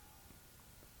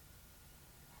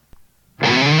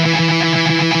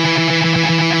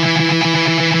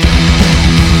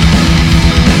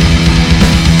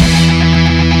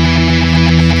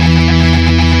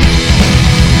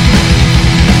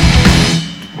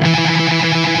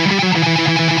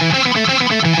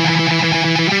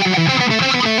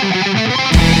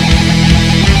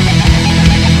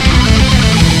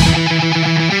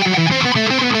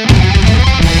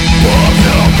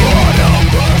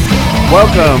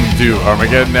Welcome to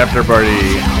Armageddon After Party,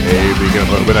 a weekend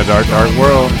look in a dark, dark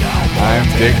world. I'm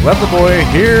Dick Leatherboy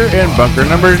here in bunker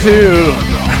number 2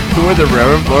 with the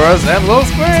Reverend Flores and Lil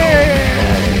Square.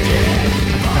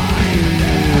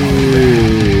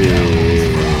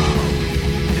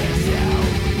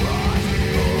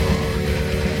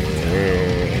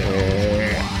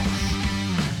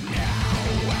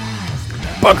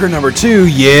 Bunker number 2,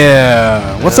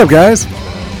 yeah. What's up, guys?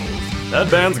 That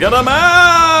band's got a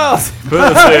mouth! Pussy!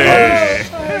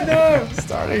 I know,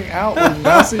 starting out with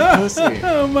mousy pussy.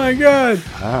 Oh my god.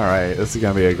 All right, this is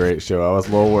going to be a great show. I was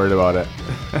a little worried about it.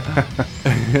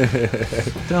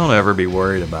 Don't ever be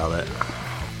worried about it.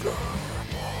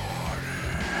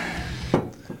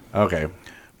 Okay,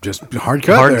 Just hard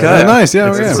cut. Hard there. cut. Nice, yeah,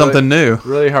 It's yeah. something new.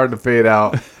 really hard to fade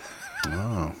out.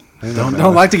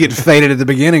 Don't like to get faded at the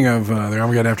beginning of the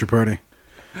Armageddon After Party.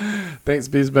 Thanks,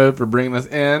 Beast Mode, for bringing us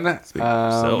in. for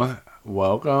yourself.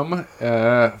 Welcome,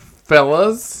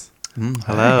 fellas.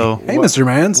 Hello. Hey, Mr.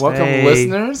 Mans. Welcome, Hey.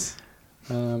 listeners,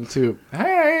 to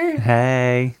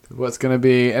Hey. what's going to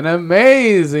be an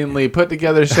amazingly put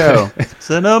together show.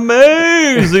 It's an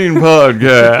amazing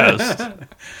podcast.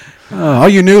 All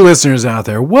you new listeners out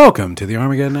there, welcome to the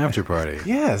Armageddon After Party.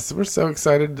 Yes, we're so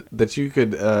excited that you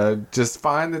could just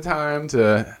find the time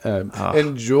to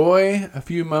enjoy a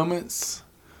few moments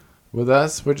with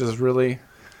us. We're just really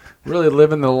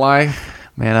living the life.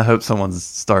 Man, I hope someone's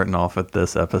starting off with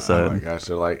this Oh my episode. gosh,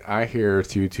 they're like, I hear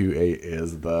 228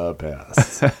 is the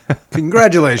best.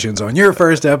 Congratulations on your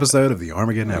first episode of the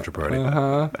Armageddon After Party.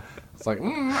 It's like,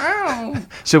 wow.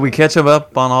 Should we catch them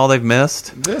up on all they've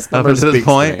missed This up number until this speaks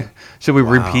point? to me. Should we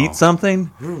repeat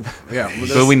something? Yeah, well,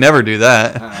 But we never do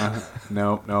that.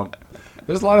 no.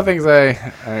 There's a lot of things I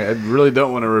really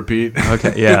don't want to repeat.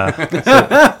 Okay, yeah.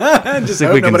 Just See if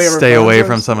hope we can nobody ever stay finds away us.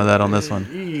 from some of that on this one.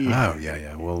 Oh,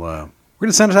 yeah. We're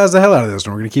going to sanitize the hell out of this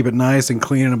one. We're going to keep it nice and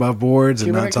clean and above boards and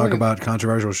Keeping not it talk clean. about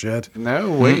controversial shit.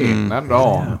 No way, not at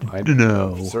all.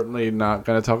 No. Certainly not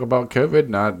going to talk about COVID.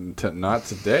 Not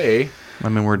today. I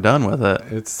mean, we're done with it.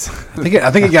 It's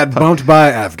I think it got bumped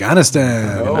by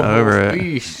Afghanistan. over it.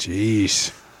 Eesh.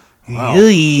 Jeez. Wow.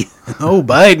 Oh,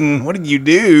 Biden, what did you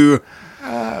do?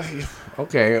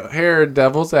 Okay, here,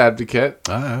 devil's advocate.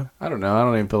 Uh-oh. I don't know. I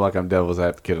don't even feel like I'm devil's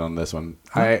advocate on this one.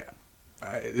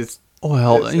 It's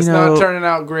Well, it's not turning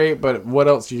out great, but what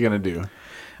else are you going to do?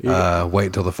 Wait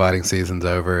until the fighting season's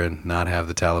over and not have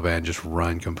the Taliban just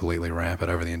run completely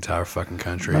rampant over the entire fucking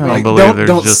country. I don't believe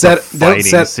there's just a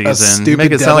fighting a season. stupid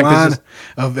Make it sound like deadline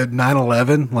there's of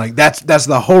 9/11. Like that's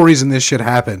the whole reason this shit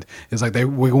happened. Is like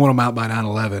we want them out by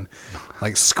 9/11,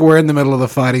 like square in the middle of the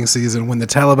fighting season when the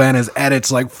Taliban is at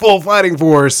its like full fighting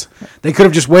force. They could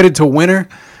have just waited till winter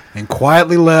and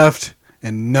quietly left,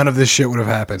 and none of this shit would have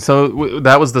happened. So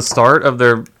that was the start of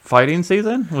their fighting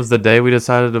season? Was the day we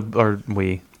decided to, I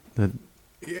think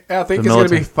The it's going to be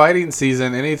military. fighting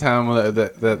season anytime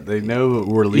that they know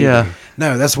we're leaving. yeah.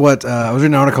 No, that's what I was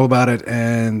reading an article about it,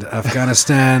 and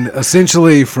Afghanistan,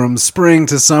 essentially from spring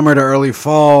to summer to early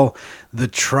fall, the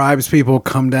tribes people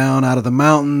come down out of the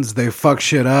mountains, they fuck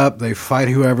shit up, they fight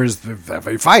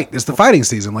they fight. It's the fighting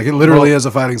season. Like it literally is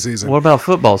a fighting season. What about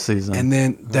football season? And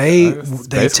then they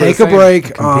basically take the a same. break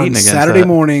Competing on against Saturday that.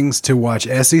 mornings to watch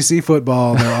SEC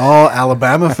football. They're all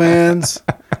Alabama fans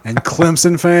and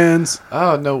Clemson fans.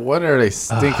 Oh, no wonder they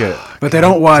stink it. But they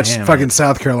don't watch damn fucking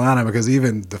South Carolina because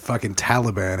even the fucking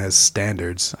Taliban has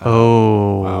standards.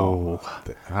 oh.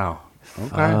 Wow. Okay.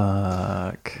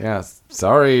 Fuck. Yeah.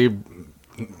 Sorry,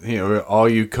 all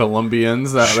you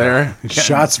Colombians out there.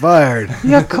 Shots fired.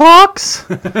 Yeah, cocks.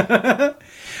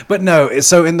 But no,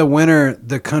 so in the winter,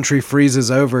 the country freezes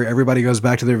over. Everybody goes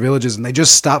back to their villages, and they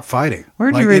just stop fighting.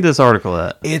 Where'd Like, you read this article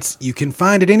at? You can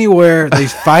find it anywhere. They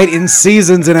fight in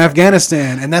seasons in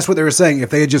Afghanistan, and that's what they were saying. If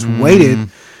they had just waited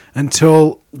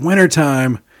until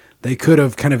wintertime, they could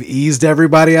have kind of eased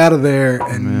everybody out of there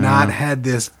and not had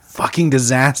this fucking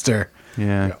disaster.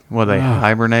 Yeah. Well, they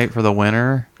hibernate for the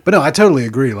winter? But no, I totally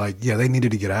agree. Like, yeah, they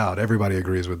needed to get out. Everybody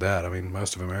agrees with that. I mean,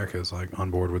 most of America is like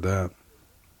on board with that.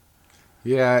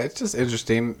 Yeah, it's just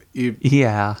interesting.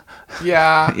 Yeah.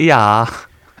 Yeah. Yeah.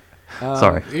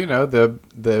 Sorry.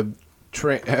 The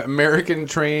American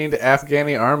trained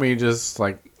Afghani army just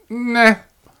like, nah.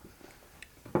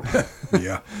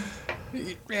 Yeah.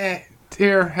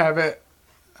 Here, have it.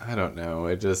 I don't know.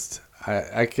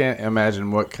 I can't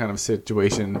imagine what kind of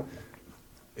situation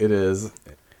it is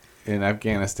in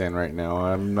Afghanistan right now.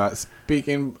 I'm not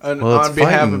speaking Well, it's on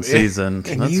behalf fighting of season.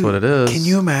 That's what it is. Can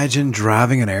you imagine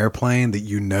driving an airplane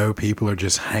that people are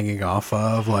just hanging off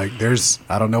of? Like,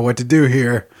 I don't know what to do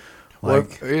here.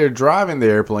 Like, you're driving the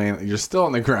airplane, you're still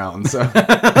on the ground. So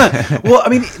well, I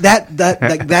mean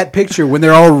that picture when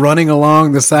they're all running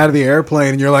along the side of the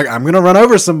airplane, and you're like, I'm gonna run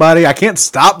over somebody. I can't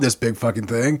stop this big fucking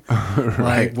thing. Right.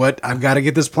 Like, what? I've got to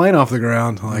get this plane off the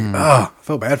ground. Like, I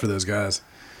felt bad for those guys.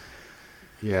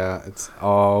 yeah, it's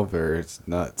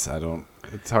nuts.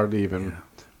 It's hard to even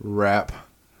wrap.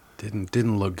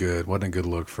 Didn't look good. Wasn't a good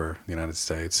look for the United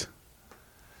States.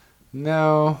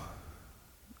 No.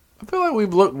 I feel like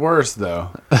we've looked worse,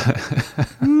 though.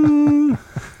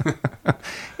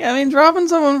 Yeah, I mean, dropping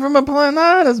someone from a plane,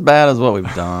 not as bad as what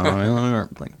we've done. I mean, we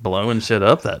weren't like blowing shit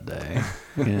up that day.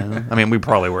 You know? I mean, we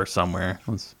probably were somewhere.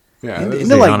 Yeah,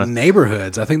 Into like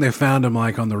neighborhoods. I think they found them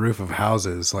like on the roof of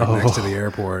houses, like next to the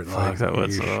airport. Fuck, Like, that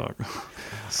would suck.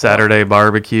 Saturday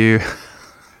barbecue.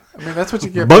 I mean, that's what you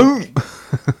get. Boom!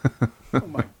 oh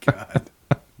my god.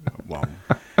 Well,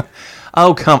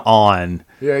 Oh, come on.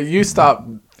 yeah, you stopped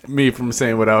me from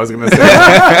saying what I was going to say.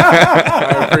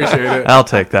 I appreciate it. I'll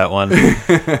take that one. You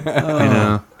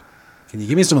know? Can you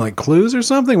give me some like clues or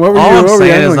something? What were All you? I'm what were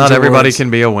you saying is angling not everybody towards? can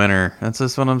be a winner. That's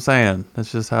just what I'm saying.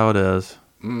 That's just how it is.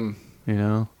 You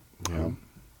know? Yeah.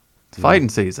 It's fighting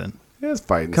season. Yeah, it's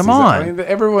fighting Come season. on. I mean,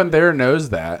 everyone there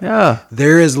knows that. Yeah.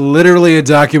 There is literally a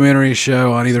documentary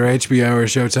show on either HBO or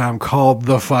Showtime called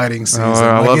The Fighting Season.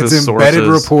 I love it's his embedded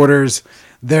sources. reporters.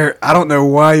 I don't know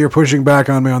why you're pushing back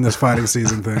on me on this fighting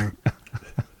season thing.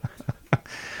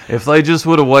 If they just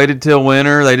would have waited till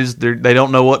winter, they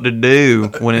don't know what to do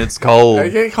when it's cold.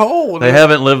 They get cold. They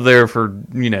haven't lived there for,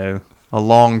 a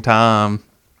long time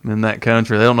in that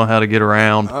country. They don't know how to get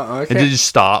around. I And can't- they just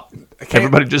stop. can't-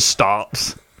 Everybody just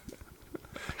stops.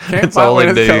 Can't That's fight all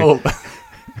when they it's do. cold.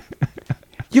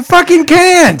 You fucking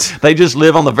can't. They just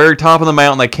live on the very top of the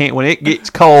mountain. They can't. When it gets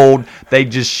cold, they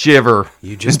just shiver.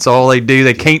 That's all they do.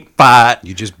 They can't fight.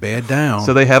 You just bed down.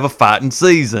 So they have a fighting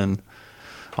season.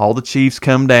 All the chiefs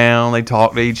come down. They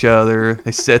talk to each other.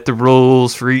 They set the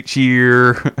rules for each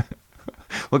year.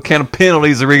 What kind of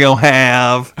penalties are we going to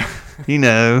have?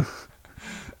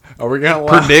 Are we going to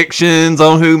Predictions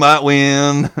on who might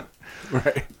win.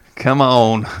 Right. Come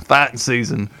on. Fighting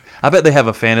season. I bet they have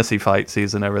a fantasy fight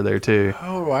season over there, too.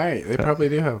 Oh, right. They probably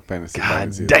do have a fantasy fighting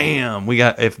God season. damn.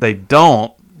 If they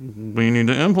don't, we need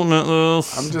to implement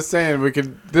this. I'm just saying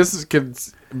this could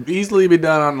easily be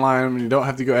done online. I mean, you don't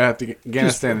have to go out to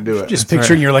Afghanistan to do it. Just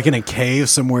picturing you're like in a cave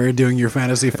somewhere doing your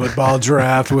fantasy football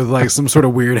draft with like some sort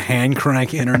of weird hand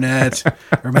crank internet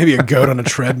or maybe a goat on a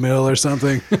treadmill or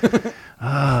something.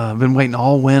 I've been waiting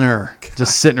all winter,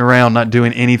 just sitting around not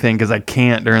doing anything because I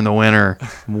can't during the winter.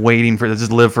 I'm waiting for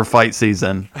just live for fight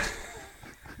season.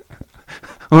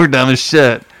 We're dumb as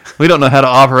shit. We don't know how to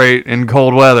operate in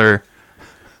cold weather.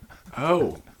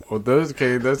 Oh, well, those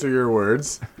are your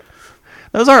words.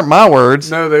 Those aren't my words.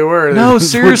 No, they were. No,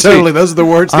 seriously. Totally, those are the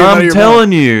words. Came out of I'm your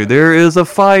telling you, there is a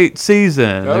fight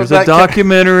season. Oh, There's a that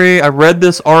documentary. I read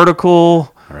this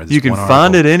article. I read this You can one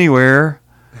find article. it anywhere.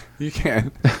 You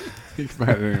can. You can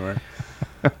find it anywhere.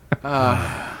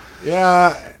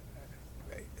 Yeah.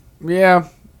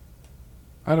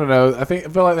 I don't know. I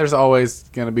feel like there's always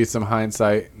gonna be some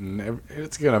hindsight, and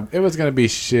it was gonna be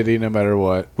shitty no matter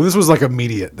what. Well, this was like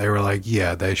immediate. They were like,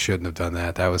 "Yeah, they shouldn't have done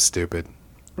that. That was stupid."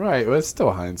 Right. Well, it's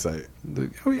still hindsight.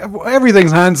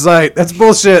 Everything's hindsight. That's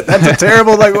bullshit. That's a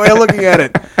terrible way of looking at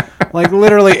it. Like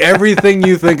literally everything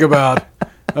you think about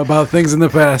things in the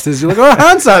past is you're like, "Oh,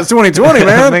 hindsight's 2020, I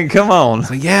man." mean, come on.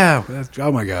 Like, yeah.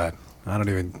 Oh my god.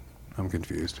 I'm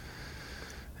confused.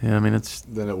 Yeah, I mean,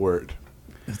 Then it worked.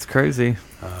 it's crazy.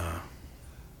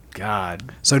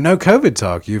 God. So no COVID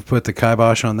talk. You've put the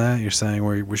kibosh on that. You're saying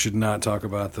we should not talk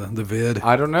about the vid.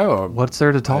 I don't know. What's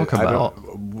there to talk about?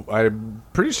 I'm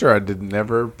pretty sure I did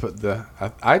never put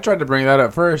I tried to bring that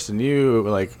up first, and you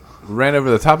like ran over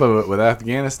the top of it with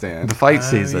Afghanistan. The fight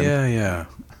season. Yeah.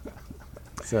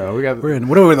 So we got We're in.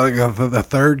 What are we like? The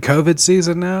third COVID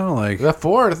season now? Like the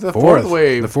fourth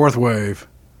wave. The fourth wave.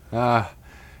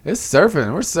 It's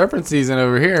surfing. We're surfing season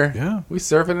over here. Yeah. We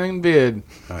surfing in bid.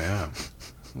 Oh yeah.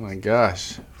 Oh my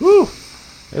gosh. Woo.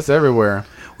 It's everywhere.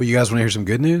 Well, you guys want to hear some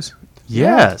good news?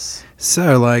 Yes.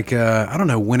 So, like, I don't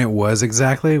know when it was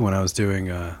exactly when I was doing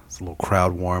a little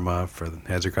crowd warm up for the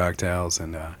Heads or Cocktails,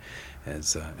 and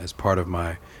as part of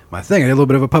my thing, I did a little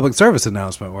bit of a public service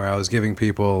announcement where I was giving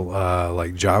people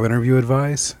like job interview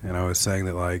advice, and I was saying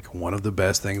that like one of the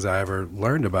best things I ever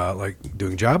learned about like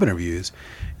doing job interviews,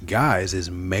 guys, is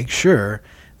make sure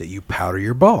that you powder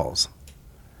your balls.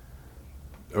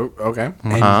 Oh, okay.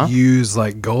 And use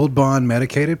like Gold Bond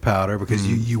medicated powder because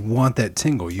you want that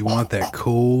tingle. You want that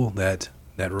cool, that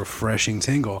refreshing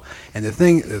tingle. And the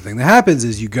thing that happens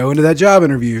is you go into that job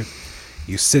interview,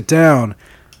 you sit down,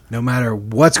 no matter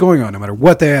what's going on, no matter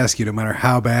what they ask you, no matter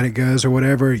how bad it goes or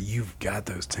whatever, you've got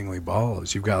those tingly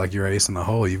balls. You've got like your ace in the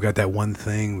hole. You've got that one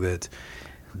thing that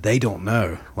they don't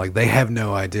know. Like they have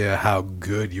no idea how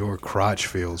good your crotch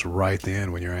feels right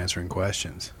then when you're answering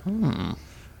questions.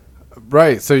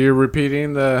 Right, so you're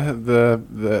repeating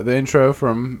the intro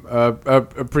from a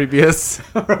previous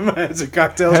It's a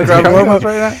cocktails. right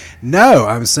now? No,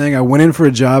 I'm saying I went in for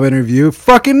a job interview,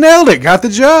 fucking nailed it, got the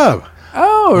job.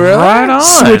 Oh, really? Right on.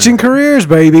 Switching careers,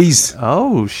 babies.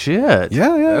 Oh shit.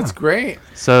 Yeah. That's great.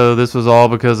 So this was all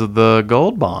because of the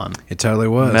gold bond. It totally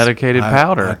was. Medicated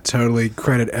powder. I totally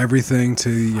credit everything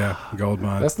to Gold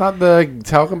Bond. That's not the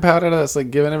talcum powder that's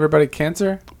like giving everybody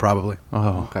cancer? Probably.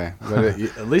 Oh. Okay, but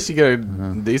at least you get a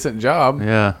decent job.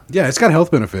 Yeah. Yeah, it's got health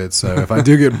benefits. So if I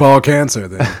do get ball cancer,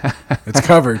 then it's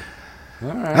covered. All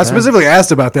right. I specifically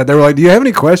asked about that. They were like, "Do you have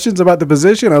any questions about the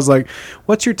position?" I was like,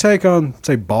 "What's your take on,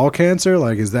 say, ball cancer?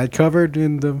 Like, is that covered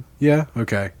in the?" Yeah,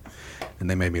 okay. And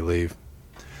they made me leave.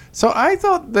 So I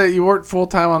thought that you worked full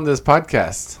time on this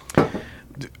podcast.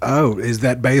 Oh, is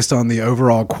that based on the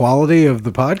overall quality of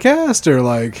the podcast, or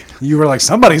like you were like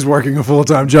somebody's working a full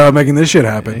time job making this shit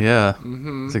happen? Yeah.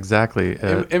 That's exactly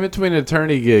it. In between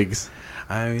attorney gigs.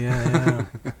 Oh yeah.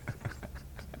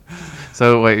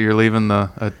 So wait, you're leaving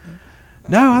the...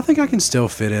 No, I think I can still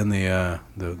fit in the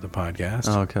podcast.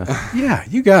 oh, okay. Yeah,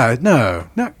 you guys. No,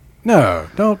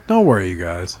 don't worry, you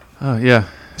guys. Oh, yeah.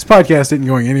 This podcast isn't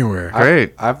going anywhere.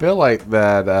 Great. I feel like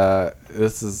that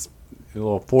this is a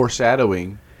little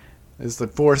foreshadowing. It's the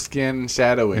foreskin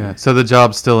shadowing. Yeah. So the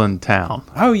job's still in town.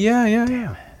 Oh yeah.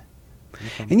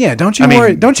 And yeah, don't you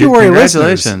worry. Don't you worry,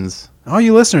 listeners. Congratulations. All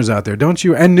you listeners out there, don't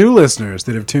you, and new listeners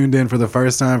that have tuned in for the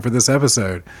first time for this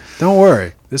episode, don't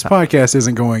worry. This podcast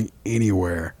isn't going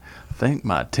anywhere. Thank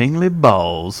my tingly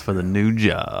balls for the new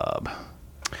job.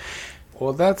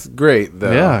 Well, that's great,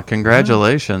 though. Yeah,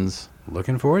 congratulations.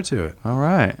 Looking forward to it, All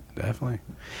right. definitely.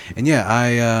 And yeah,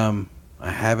 I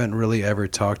haven't really ever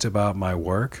talked about my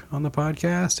work on the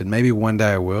podcast, and maybe one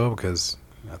day I will because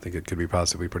I think it could be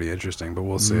possibly pretty interesting. But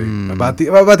we'll see about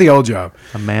the old job,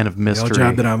 A man of the mystery. old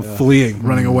job that I'm fleeing,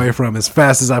 running away from as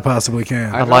fast as I possibly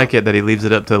can. I like it that he leaves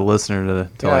it up to the listener to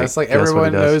Yeah, it's like guess what he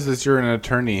everyone does. knows that you're an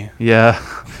attorney. Yeah.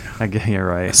 I get you're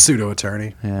A right. pseudo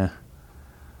attorney. Yeah.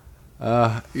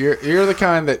 You're the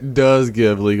kind that does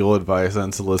give legal advice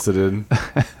unsolicited.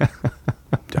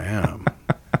 Damn.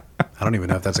 I don't even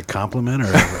know if that's a compliment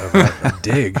or a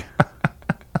dig.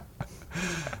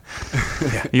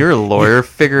 You're a lawyer.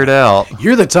 Figure it out.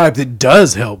 You're the type that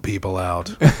does help people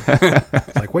out.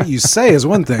 Like what you say is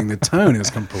one thing, the tone is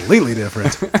completely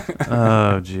different.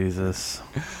 Oh, Jesus.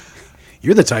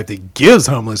 You're the type that gives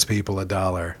homeless people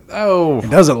 $1. Oh, It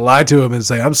doesn't lie to them and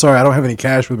say, "I'm sorry, I don't have any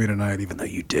cash with me tonight," even though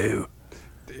you do.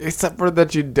 except for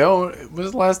that you don't. When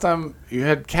was the last time you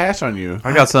had cash on you?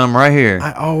 I got some right here.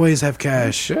 I always have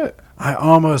cash. Shit. I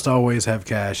almost always have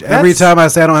cash. Every time I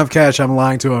say I don't have cash, I'm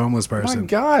lying to a homeless My person.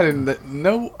 God, and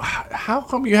no, how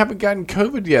come you haven't gotten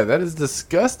COVID yet? That is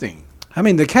disgusting. I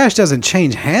mean, the cash doesn't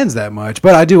change hands that much,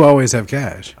 but I do always have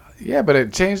cash. Yeah, but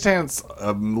it changed hands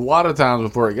a lot of times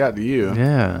before it got to you.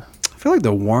 Yeah. I feel like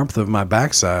the warmth of my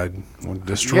backside will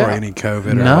destroy Yeah. any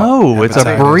COVID. No, or it's a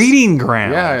hepatitis. breeding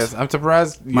ground. Yeah, I'm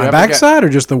surprised you My haven't got backside or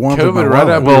just the warmth of my COVID right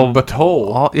up wallet? your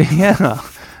butthole. Yeah.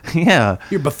 Yeah.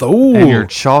 Your butthole. And your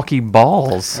chalky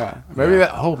balls. Yeah,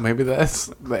 maybe that's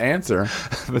the answer.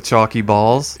 The chalky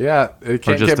balls. Yeah, it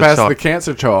can't just get the past chalk. the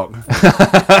cancer chalk.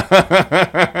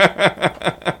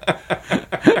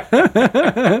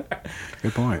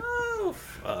 Good point.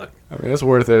 I mean, it's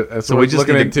worth it. That's So what we we're just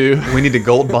looking need to, into. we need to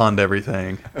gold bond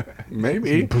everything.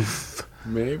 Maybe.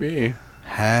 Maybe.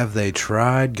 Have they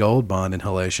tried Gold Bond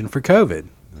inhalation for COVID?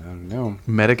 I don't know.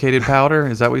 Medicated powder?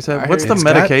 Is that what you said? I What's hear the it's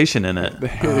got- medication in it?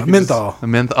 Menthol.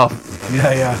 The oh,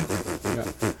 Yeah.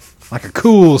 Like a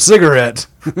cool cigarette.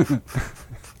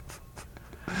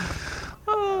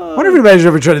 I wonder if anybody's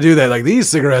ever tried to do that. Like, these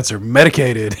cigarettes are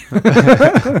medicated.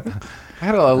 I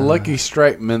had a Lucky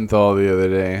Strike menthol the other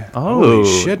day. oh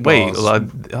Holy shit wait.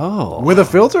 balls. With a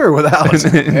filter or without?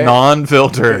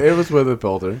 Non-filter. It was with a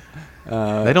filter.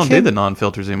 They don't do the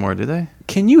non-filters anymore, do they?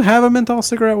 Can you have a menthol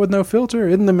cigarette with no filter?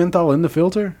 Isn't the menthol in the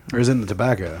filter? Or is it in the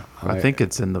tobacco? I think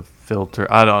it's in the filter.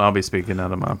 I'll be speaking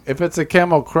out of my... If it's a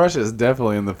Camel Crush, it's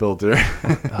definitely in the filter.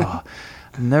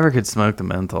 Never could smoke the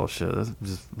menthol shit. That's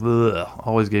just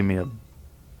always gave me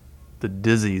the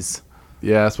dizzies.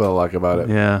 Yeah, that's what I like about it.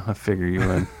 Yeah, I figure you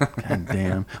would. God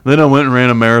damn. Then I went and ran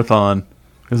a marathon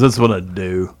because that's what I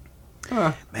do.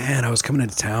 Man, I was coming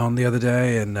into town the other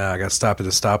day, and I got stopped at a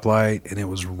stoplight, and it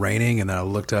was raining, and then I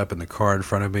looked up, and the car in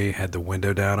front of me had the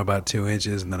window down about 2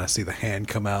 inches, and then I see the hand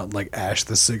come out and, like, ash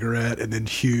the cigarette, and then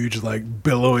huge, like,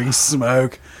 billowing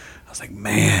smoke. I was like,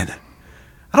 man...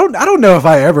 I don't know if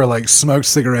I ever like smoked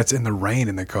cigarettes in the rain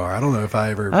in the car. I don't know if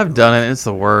I ever. I've done it. It's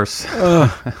the worst. I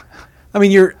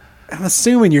mean, I'm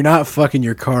assuming you're not fucking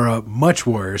your car up much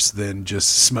worse than just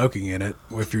smoking in it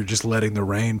if you're just letting the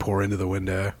rain pour into the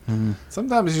window.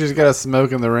 Sometimes you just gotta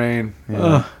smoke in the rain.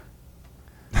 Yeah.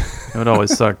 It would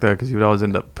always suck though, because you would always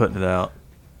end up putting it out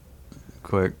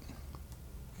quick.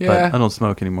 Yeah, But I don't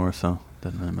smoke anymore, so it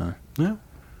doesn't really matter. Yeah.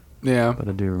 yeah. But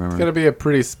I do remember. It's gonna be a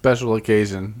pretty special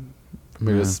occasion for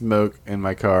me to smoke in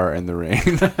my car in the rain.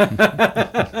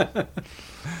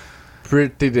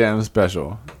 Pretty damn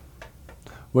special.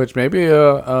 Which maybe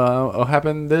will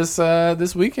happen this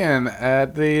weekend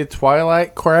at the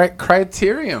Twilight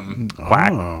Criterium.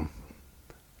 Whack. Oh.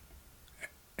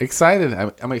 Excited!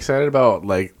 I'm excited about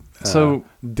like So-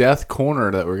 Death Corner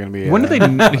that we're gonna be. When do they?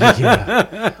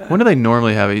 Yeah. When do they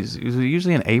normally have it? Is it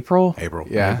usually in April? April.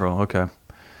 Yeah. April. Okay.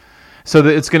 So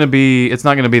it's gonna be. It's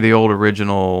not gonna be the old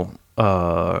original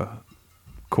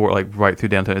court, like right through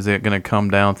downtown. Is it gonna come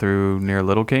down through near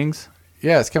Little Kings?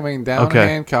 Yeah, it's coming down Okay.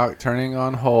 Hancock, turning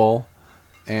on Hull,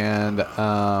 and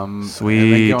Sweet.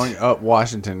 and then going up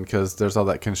Washington because there's all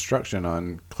that construction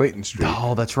on Clayton Street.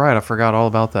 Oh, that's right. I forgot all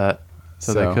about that.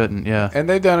 So they couldn't. Yeah. And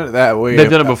they've done it that way. They've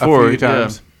done it before. a few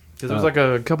times. Because it was like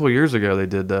a couple of years ago they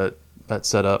did that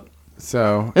setup.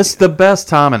 So It's the best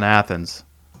time in Athens.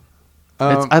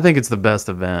 um, I think it's the best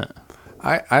event.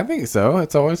 I think so.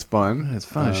 It's always fun. It's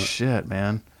fun as shit,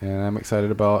 man. And I'm excited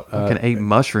about. I ate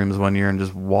mushrooms one year and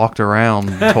just walked around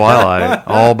Twilight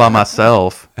all by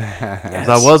myself. 'Cause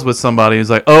I was with somebody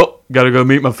who's like, "Oh, gotta go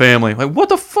meet my family." Like, what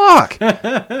the fuck?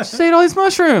 Just ate all these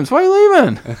mushrooms. Why are you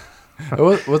leaving?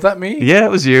 was that me? Yeah, it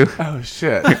was you. Oh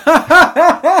shit!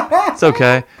 It's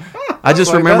okay. I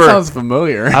just Like, remember that sounds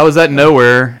familiar. I was at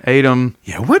nowhere, ate them.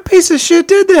 Yeah, what piece of shit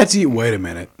did that to you? Wait a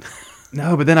minute.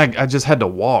 No, but then I just had to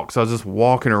walk, so I was just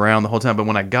walking around the whole time. But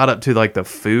when I got up to like the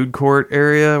food court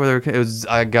area,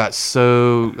 I got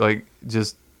so like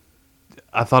just,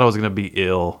 I thought I was gonna be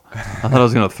ill. I thought I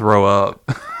was gonna throw up.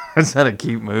 I just had to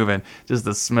keep moving. Just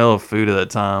the smell of food at that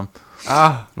time.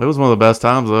 It was one of the best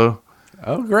times though.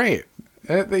 Oh great!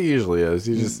 It usually is.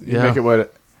 You just you Yeah.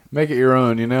 make it your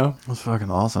own. You know. It was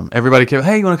fucking awesome. Everybody came,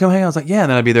 "Hey, you want to come hang out?" I was like, "Yeah." And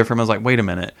then I'd be there for him. I was like, "Wait a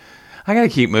minute, I gotta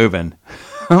keep moving.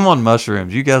 I'm on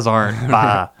mushrooms. You guys aren't."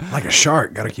 Bye. Like a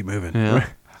shark. Got to keep moving. Yeah.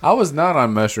 I was not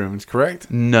on mushrooms, correct?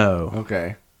 No,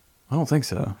 Okay. I don't think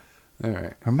so. All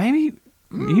right. Or maybe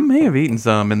you may have eaten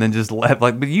some and then just left.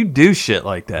 Like, but you do shit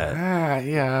like that.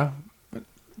 Yeah. But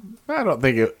I don't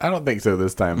think so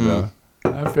this time though.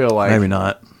 I feel like Maybe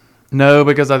not. No,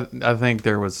 because I think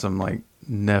there was some like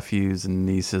nephews and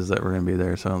nieces that were gonna be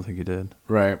there, so I don't think you did.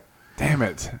 Right. Damn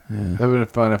it. That would have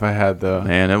been fun if I had though.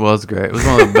 Man, it was great. It was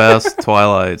one of the best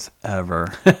Twilights ever.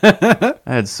 I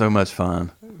had so much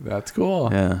fun. That's cool.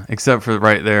 Yeah, except for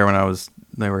right there when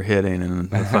they were hitting and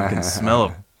the fucking smell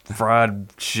of fried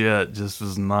shit just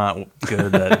was not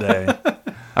good that day.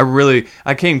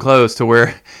 I came close to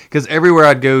where, because everywhere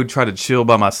I'd go try to chill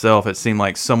by myself, it seemed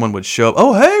like someone would show up.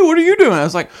 "Oh, hey, what are you doing?" I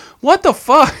was like, "What the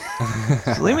fuck?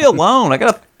 Just leave me alone. I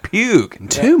gotta puke."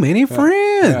 Too many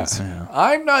friends. Yeah.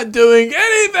 I'm not doing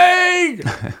anything.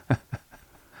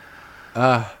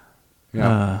 Yeah.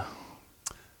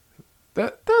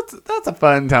 That's a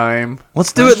fun time.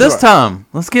 Let's do it this time.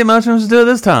 Let's get mushrooms to do it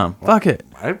this time. Fuck it.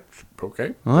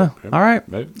 Okay. Well, all right.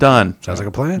 Right. Done. Sounds like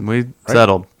a plan. We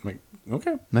settled.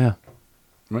 Okay. Yeah.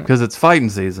 Right. Because it's fighting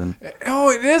season. Oh,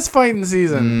 it is fighting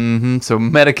season. So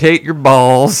medicate your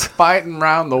balls. Fighting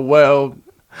around the world.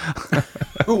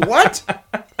 What?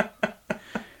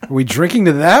 Are we drinking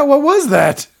to that? What was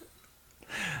that?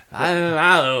 Fighting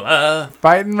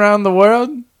around the world.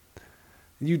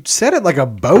 You said it like a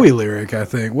Bowie lyric, I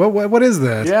think. What is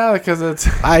that? Yeah, because it's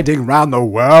Fighting round the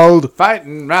world.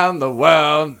 fighting around the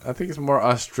world. I think it's more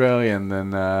Australian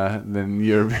than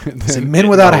European. Is it men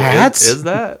without hats? Is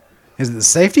that? Is it the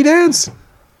safety dance?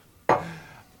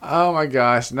 Oh my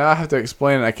gosh! Now I have to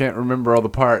explain it. I can't remember all the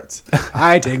parts.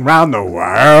 Fighting round the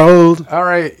world. All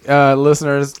right,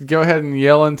 listeners, go ahead and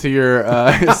yell into your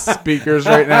speakers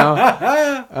right now.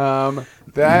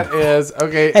 That is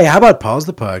okay. Hey, how about pause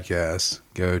the podcast,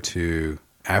 go to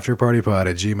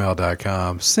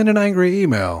afterpartypod@gmail.com, send an angry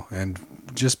email, and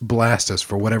just blast us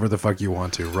for whatever the fuck you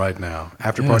want to right now.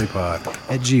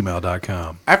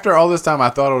 Afterpartypod@gmail.com. After all this time, I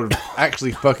thought I would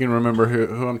actually fucking remember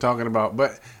who I'm talking about,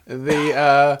 but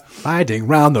the Fighting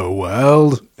round the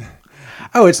world.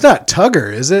 Oh, it's not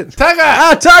Tugger, is it? Tugger!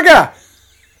 Ah, Tugger!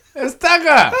 It's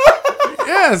Tugga.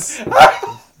 Yes.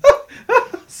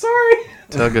 Sorry.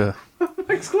 Tugga.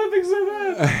 Mike's clipping so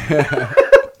bad.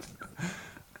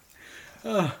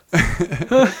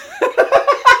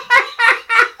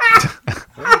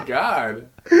 Oh God.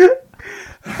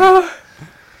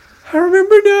 I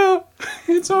remember now.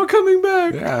 It's all coming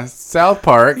back. Yeah, South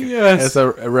Park. Yes. It's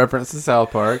a reference to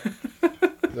South Park.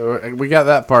 So we got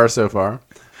that far so far.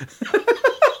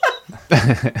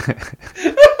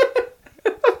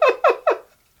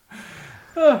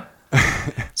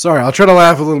 Sorry, I'll try to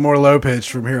laugh a little more low pitched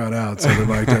from here on out so that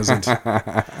Mike doesn't. Ha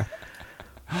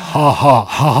ha ha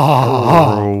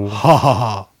ha ha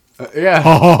ha Yeah.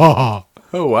 ha ha.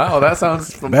 Oh wow, that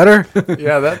sounds Better?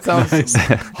 Yeah, that sounds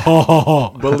Ha ha ha.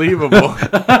 believable.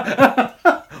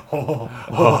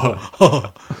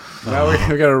 Now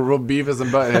we got a real Beavis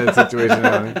and Butthead situation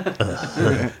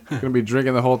happening. Gonna be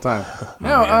drinking the whole time.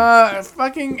 No,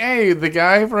 fucking A, the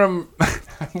guy from.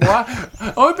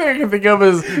 Only thing I can think of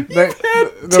is 10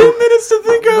 minutes to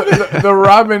think of it. the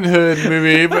Robin Hood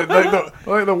movie, but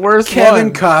like the worst Kevin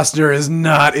one. Costner is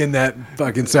not in that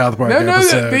fucking South Park No,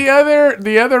 episode.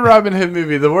 the other Robin Hood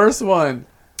movie, the worst one,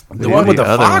 The one with the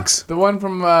other fox? the one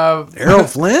from Errol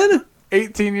Flynn?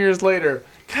 18 years later.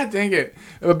 God dang it,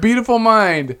 A Beautiful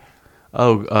Mind.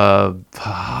 Oh,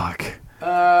 fuck.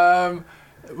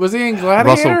 Was he in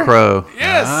Gladiator? Russell Crowe.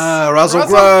 Yes. Russell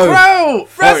Crowe.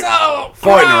 Fight- Russell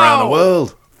Fighting Crowe. around the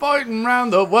world. Fighting around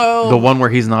the world. The one where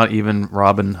he's not even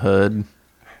Robin Hood.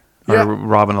 Or Yeah.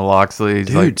 Robin Loxley. He's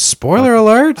Dude, like, spoiler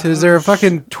alert. Is there a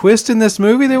fucking twist in this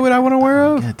movie that I want to wear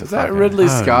of? get the Is that fuck Ridley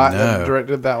Oh, Scott no. that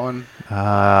directed that one?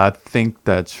 I think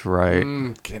that's right.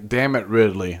 Damn it,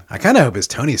 Ridley. I kind of hope it's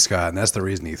Tony Scott, and that's the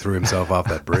reason he threw himself off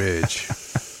that bridge.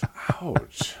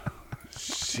 Ouch.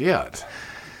 Shit.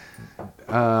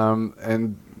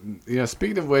 And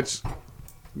speaking of which,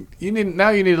 you need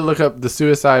to look up the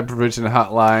suicide prevention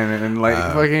hotline and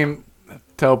fucking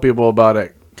tell people about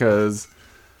it, because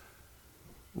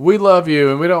we love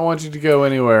you and we don't want you to go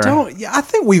anywhere. I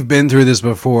think we've been through this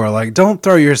before. Like, don't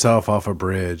throw yourself off a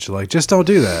bridge. Like, just don't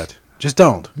do that. Just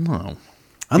don't. No.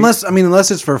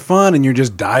 Unless it's for fun and you're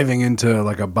just diving into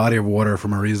like a body of water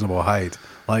from a reasonable height.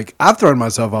 Like, I've thrown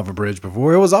myself off a bridge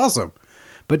before. It was awesome.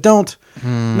 But don't,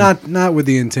 not with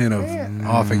the intent of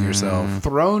offing yourself.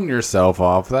 Thrown yourself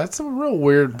off. That's a real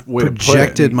weird way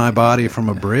Projected to put it. my body from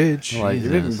a bridge. Like, you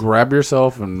didn't grab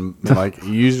yourself and like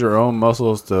use your own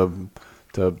muscles to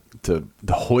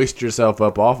hoist yourself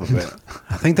up off of it.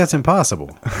 I think that's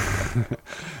impossible.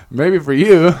 Maybe for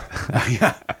you.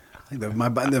 Yeah. I think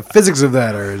the physics of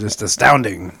that are just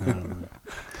astounding.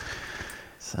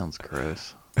 Sounds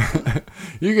gross.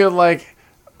 You could like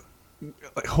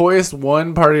hoist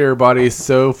one part of your body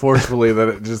so forcefully that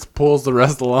it just pulls the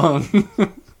rest along.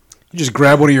 You just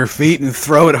grab one of your feet and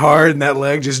throw it hard, and that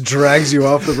leg just drags you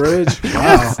off the bridge.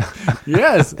 Wow.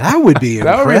 Yes. That would be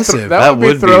impressive. That would be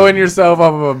would be- throwing yourself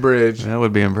off of a bridge. That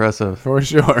would be impressive. For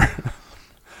sure.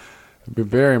 It'd be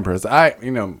very impressive. I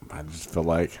just feel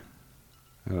like,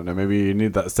 I don't know, maybe you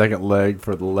need that second leg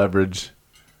for the leverage.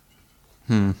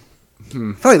 I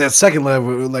feel like that second leg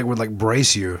would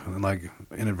brace you and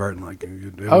inadvertently.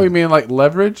 Oh, you mean like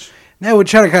leverage? No, it would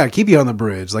try to kind of keep you on the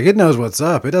bridge. Like, it knows what's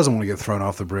up. It doesn't want to get thrown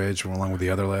off the bridge along with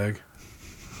the other leg.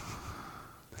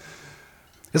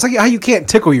 It's like how you can't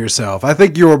tickle yourself. I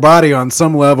think your body on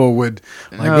some level would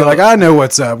be like, I know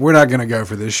what's up. We're not going to go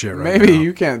for this shit right Maybe now.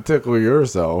 you can't tickle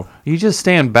yourself. You just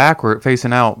stand backward,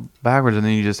 facing out backwards, and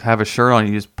then you just have a shirt on.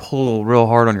 You just pull real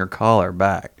hard on your collar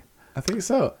back. I think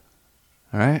so.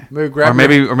 All right. Maybe grab or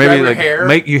your like hair.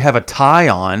 make you have a tie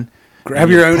on. Grab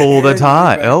and your you own pull hair the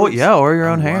tie. and Oh backwards. yeah, or your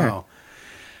own Oh, hair. wow.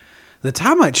 The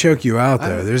tie might choke you out,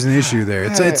 though. There's an issue there.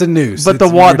 It's a noose. But It's-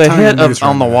 the you're the tying a hit noose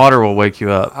on the around it. water will wake you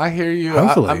up. I hear you.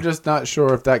 Hopefully. I'm just not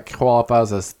sure if that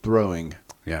qualifies as throwing.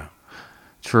 Yeah.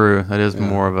 True. That is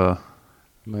more of a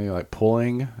Maybe like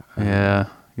pulling. yeah.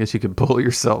 I guess you could pull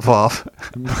yourself off.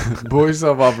 Pull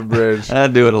yourself off a bridge. I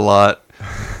do it a lot.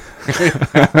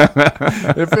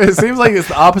 It seems like it's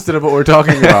the opposite of what we're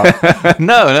talking about.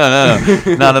 No,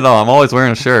 not at all. I'm always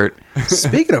wearing a shirt.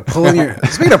 Speaking of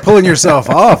pulling yourself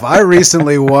off, I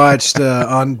recently watched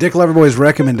on Dick Loverboy's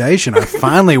recommendation. I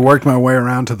finally worked my way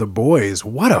around to The Boys.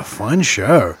 What a fun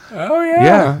show! Oh yeah.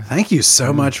 Yeah. Thank you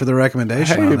so much for the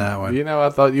recommendation Hey, on that one. I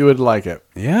thought you would like it.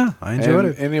 Yeah, I enjoyed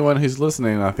And it. anyone who's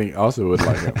listening, I think, also would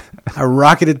like it. I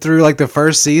rocketed through the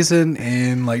first season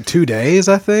in 2 days.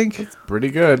 I think. Pretty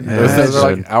good. Yeah, Those it's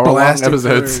are like hour-long Blasted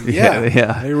episodes. through. Yeah,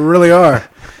 Yeah. they really are.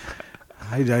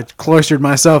 I cloistered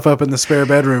myself up in the spare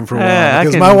bedroom for a Yeah, while I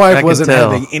because can- my I wife can wasn't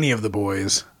tell. having any of The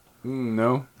Boys.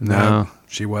 No. No,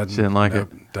 she wasn't. She didn't like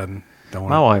Nope, it. Don't My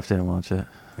want. wife didn't watch it.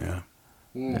 Yeah.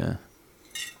 Yeah.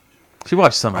 She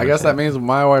watched some. I guess that means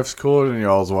my wife's cooler than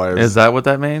y'all's wives. Is that what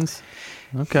that means?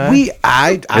 Okay.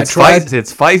 I It's tried.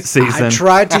 It's fight season. I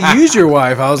tried to use your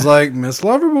wife. I was like, Miss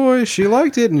Loverboy, she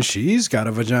liked it, and she's got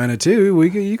a vagina too.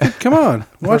 You could come on,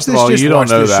 watch First of this. all, Just you don't watch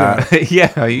know this that. show.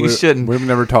 Yeah, you shouldn't. We've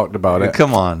never talked about it.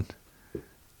 Come on.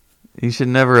 You should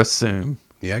never assume.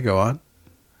 Yeah, go on.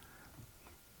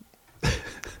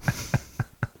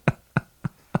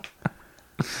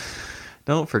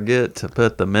 Don't forget to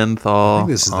put the menthol I think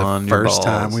this is on the your first balls.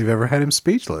 time we've ever had him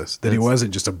speechless. That he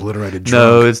wasn't just obliterated.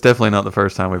 No, drunk. it's definitely not the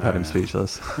first time we've had him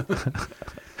speechless.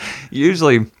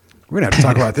 Usually, We're gonna have to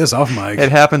talk about this off mic.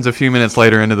 it happens a few minutes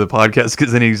later into the podcast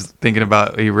because then he's thinking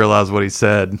about, he realized what he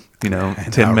said, And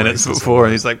 10 how minutes racist before, it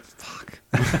and he's like,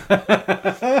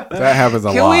 That happens a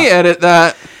can lot. we edit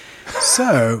that?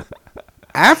 So,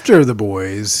 after the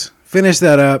boys finished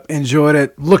that up, enjoyed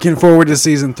it, looking forward to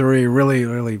season 3. Really,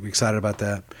 really excited about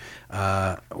that.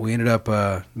 We ended up,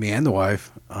 me and the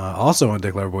wife, also on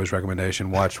Dick Loverboy's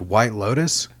recommendation, watched White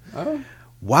Lotus. Oh.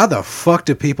 Why the fuck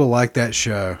do people like that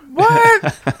show? What?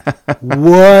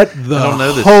 What the don't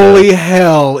know this holy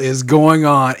hell is going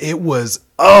on? It was,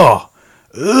 blech.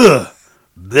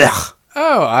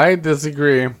 Oh, I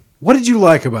disagree. What did you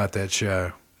like about that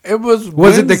show? It was.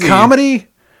 Was it the whimsy. comedy?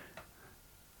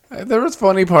 There was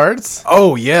funny parts.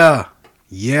 Oh, yeah.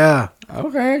 Yeah.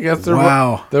 Okay, I guess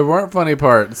Wow. there weren't funny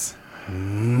parts.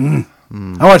 I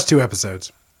watched 2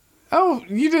 episodes. Oh,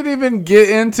 you didn't even get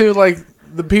into like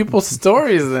the people's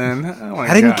stories then. Oh my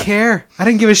I didn't gosh. care. I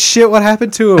didn't give a shit what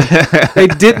happened to them. They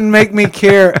didn't make me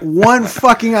care one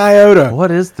fucking iota.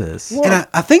 What is this? And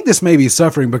I think this may be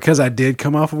suffering because I did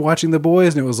come off of watching The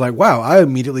Boys, and it was like, wow, I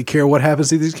immediately care what happens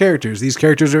to these characters. These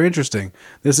characters are interesting.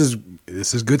 This is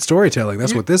good storytelling.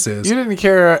 That's what this is. You didn't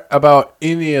care about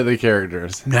any of the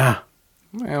characters. Nah,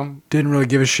 Well, didn't really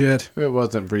give a shit. it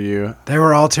wasn't for you. They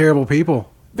were all terrible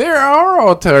people. There are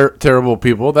all terrible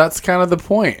people. That's kind of the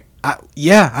point.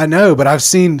 Yeah, I know, but I've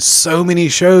seen so many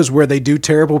shows where they do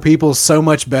terrible people so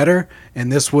much better,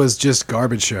 and this was just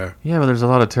garbage show. Yeah, but there's a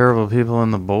lot of terrible people in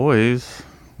The Boys.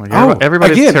 Like Oh,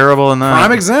 everybody's again, terrible in that.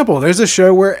 Prime example. There's a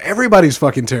show where everybody's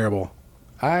fucking terrible.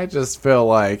 I just feel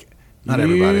like Not you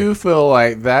everybody. feel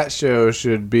like that show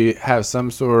should have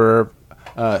some sort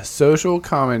of social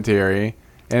commentary,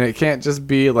 and it can't just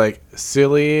be like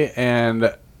silly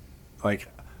and like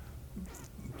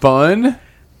fun.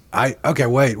 Okay,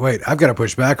 wait. I've got to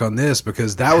push back on this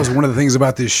because that was one of the things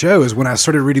about this show is when I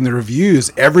started reading the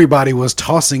reviews, everybody was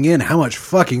tossing in how much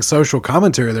fucking social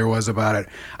commentary there was about it.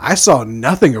 I saw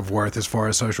nothing of worth as far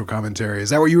as social commentary.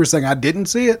 Is that what you were saying? I didn't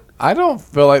see it? I don't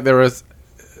feel like there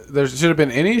should have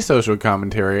been any social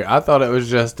commentary. I thought it was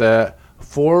just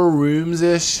 4 rooms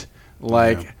ish,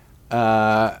 like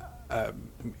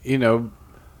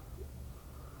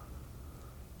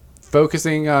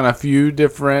focusing on a few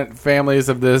different families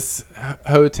of this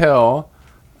hotel,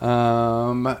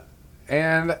 and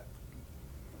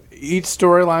each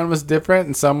storyline was different,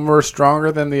 and some were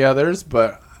stronger than the others.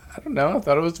 But I don't know. I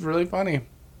thought it was really funny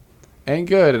and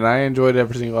good, and I enjoyed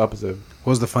every single episode.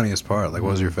 What was the funniest part? Like,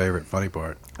 what was your favorite funny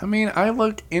part? I mean, I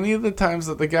look any of the times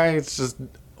that the guy is just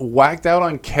whacked out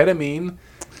on ketamine.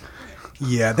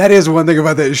 Yeah, that is one thing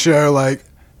about that show. Like,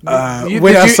 Did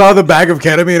when I you- saw the bag of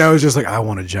ketamine, I was just like, I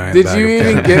want a giant Did bag you of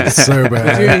even ketamine get so Did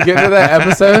bad. you even get to that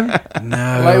episode?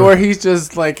 No. Like where he's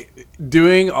just like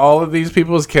doing all of these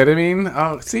people's ketamine.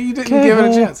 Oh, see, you didn't give it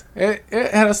a chance. It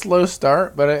had a slow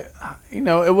start, but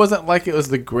it wasn't like it was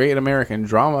the Great American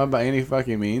Drama by any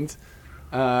fucking means.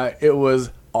 It was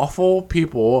awful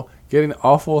people getting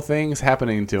awful things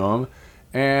happening to them,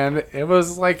 and it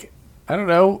was like, I don't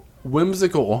know,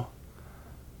 whimsical.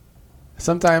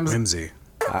 Sometimes, Whimsy.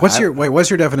 What's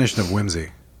your definition of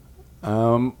whimsy?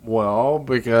 well,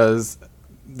 because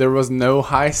there was no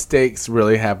high stakes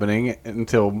really happening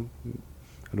until,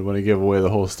 I don't want to give away the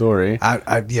whole story.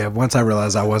 Once I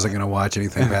realized I wasn't going to watch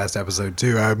anything past episode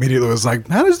 2, I immediately was like,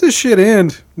 how does this shit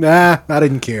end? Nah, I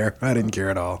didn't care. I didn't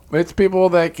care at all. It's people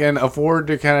that can afford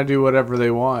to kind of do whatever they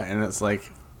want, and it's like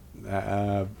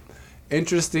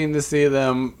interesting to see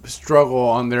them struggle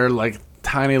on their like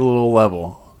tiny little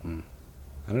level.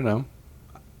 I don't know.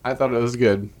 I thought it was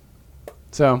good.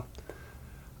 So,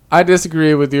 I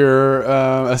disagree with your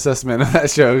assessment of that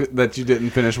show that you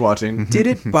didn't finish watching. Did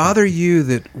it bother you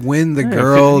that when the Yeah,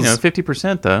 girls...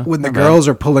 50% though. When the Not bad. girls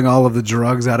are pulling all of the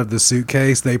drugs out of the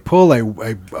suitcase, they pull a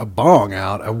bong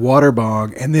out, a water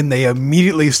bong, and then they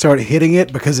immediately start hitting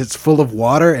it because it's full of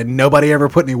water and nobody ever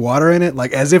put any water in it,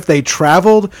 like as if they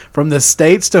traveled from the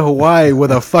States to Hawaii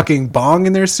with a fucking bong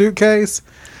in their suitcase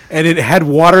and it had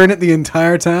water in it the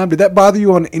entire time. Did that bother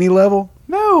you on any level?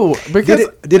 No, No, because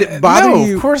did it bother no,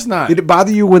 you? Of course not. Did it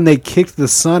bother you when they kicked the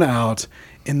sun out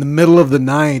in the middle of the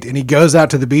night and he goes out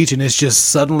to the beach and it's just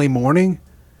suddenly morning?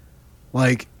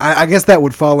 Like, I guess that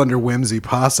would fall under whimsy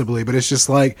possibly, but it's just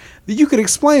like, you could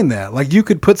explain that. Like, you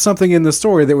could put something in the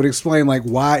story that would explain, like,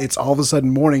 why it's all of a sudden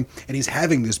morning and he's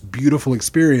having this beautiful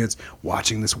experience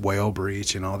watching this whale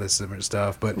breach and all this different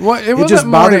stuff. But it wasn't just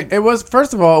morning. It was,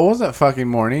 first of all, it wasn't fucking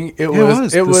morning. It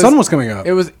was. The sun was coming up.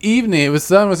 It was evening. It was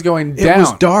sun was going down. It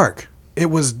was dark. It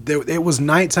was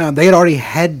nighttime. They had already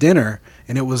had dinner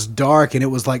and it was dark and it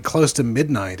was like close to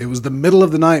midnight. It was the middle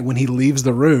of the night when he leaves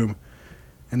the room.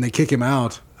 And they kick him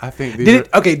out. I think. Did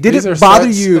it bother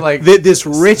you that this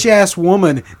rich ass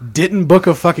woman didn't book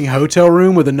a fucking hotel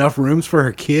room with enough rooms for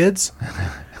her kids?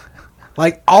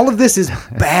 Like, all of this is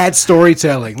bad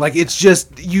storytelling. Like, it's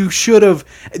just, you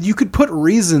could put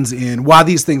reasons in why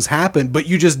these things happened, but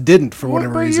you just didn't for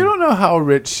whatever reason. You don't know how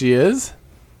rich she is.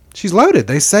 She's loaded.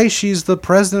 They say she's the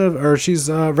president or she's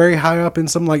very high up in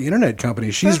some like internet company.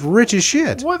 She's rich as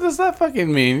shit. What does that fucking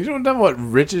mean? You don't know what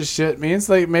rich as shit means.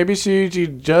 Like, maybe she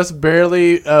just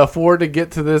barely afford to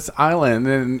get to this island,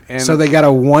 and so they got a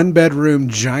 1-bedroom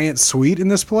giant suite in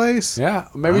this place. Yeah,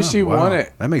 maybe she won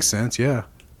it. That makes sense. Yeah.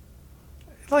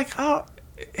 Like,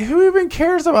 who even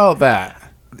cares about that?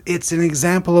 It's an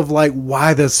example of like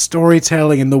why the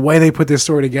storytelling and the way they put this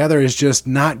story together is just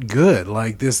not good.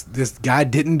 Like, this guy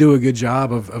didn't do a good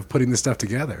job of putting this stuff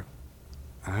together.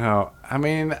 Oh, I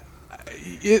mean,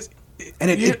 you're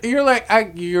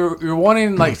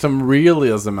wanting like some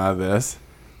realism out of this.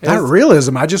 Not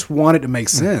realism. I just want it to make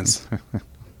sense.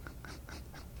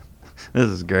 This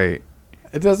is great.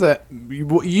 It doesn't.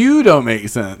 You don't make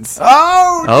sense. We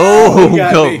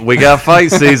got fight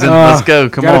season. Let's go.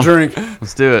 Come on. Drink.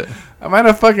 Let's do it. I'm out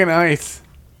of fucking ice.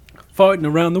 Fighting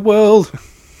around the world.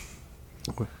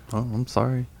 Oh, I'm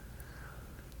sorry.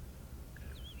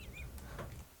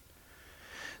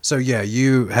 So yeah,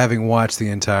 you having watched the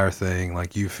entire thing,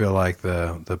 like, you feel like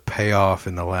the payoff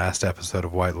in the last episode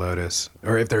of White Lotus,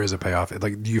 or if there is a payoff,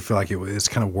 like, do you feel like it's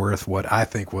kind of worth what I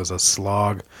think was a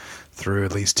slog through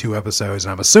at least 2 episodes,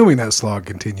 and I'm assuming that slog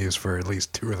continues for at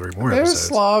least 2 or 3 more episodes. There's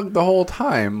slog the whole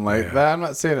time, like that. I'm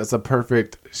not saying it's a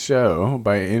perfect show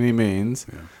by any means,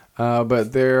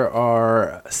 but there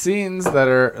are scenes that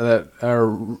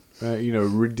are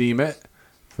redeem it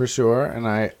for sure. And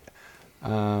I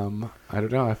don't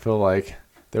know. I feel like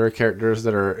there are characters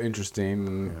that are interesting,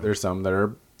 and there's some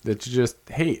that you just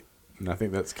hate, and I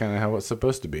think that's kind of how it's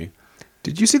supposed to be.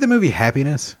 Did you see the movie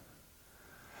Happiness?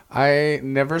 I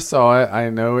never saw it. I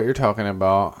know what you're talking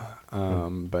about,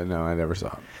 but no, I never saw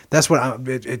it. That's what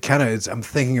it kind of is. I'm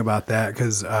thinking about that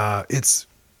because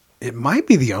it might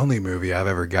be the only movie I've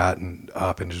ever gotten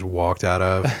up and just walked out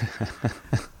of.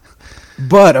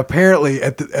 But apparently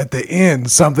at the end,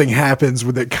 something happens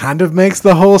that kind of makes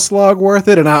the whole slog worth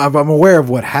it. And I'm aware of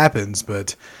what happens,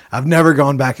 but I've never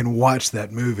gone back and watched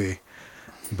that movie.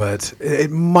 But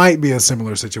it might be a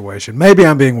similar situation. Maybe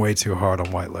I'm being way too hard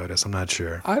on White Lotus. I'm not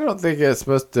sure. I don't think it's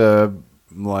supposed to,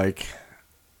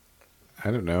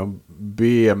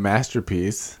 be a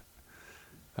masterpiece.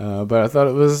 But I thought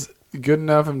it was good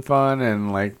enough and fun,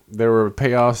 and there were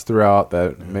payoffs throughout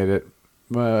that made it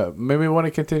made me want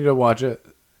to continue to watch it.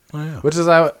 Oh, yeah. Which is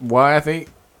why I think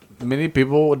many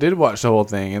people did watch the whole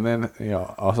thing, and then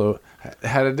also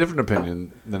had a different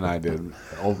opinion than I did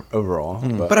overall.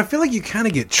 But I feel like you kind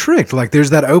of get tricked. Like, there's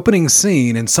that opening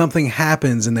scene and something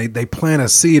happens and they plant a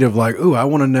seed of like, ooh, I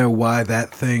want to know why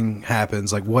that thing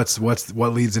happens. Like, what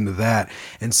leads into that?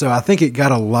 And so I think it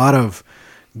got a lot of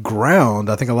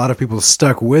ground. I think a lot of people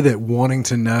stuck with it wanting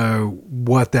to know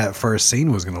what that first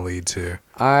scene was going to lead to.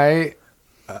 I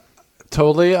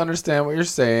totally understand what you're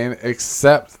saying,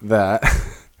 except that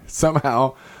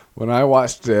somehow when I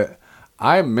watched it,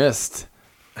 I missed.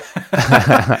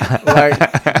 I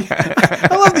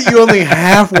love that you only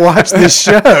half watched this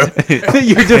show. That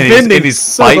you're defending and he's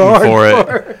so fighting hard for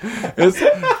it. It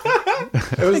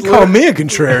was call me a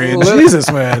contrarian.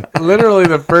 Jesus, man. Literally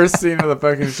the first scene of the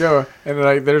fucking show, and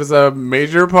there's a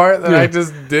major part that I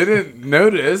just didn't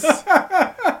notice.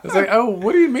 It's like, oh,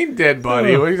 what do you mean dead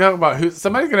body? What are you talking about?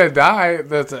 Somebody's gonna die?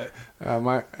 That's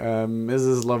my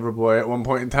Mrs. Loverboy at one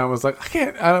point in time was like,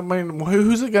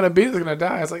 who's it gonna be that's gonna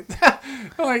die? It's like,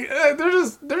 they're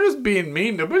just being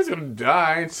mean. Nobody's gonna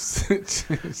die.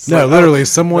 Literally,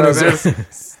 someone is.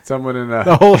 Someone in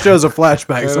the whole show's a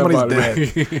flashback. Somebody's dead.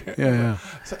 Yeah.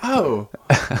 So,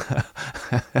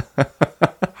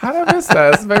 how did I miss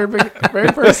that? It's very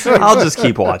first scene. I'll just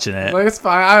keep watching it. It's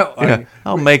fine.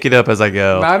 I'll make it up as I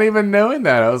go. Not even knowing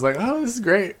that, I was like, oh, this is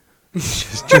great.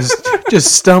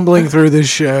 just stumbling through this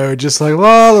show, just like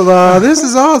la la la. This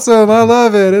is awesome. I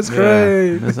love it. It's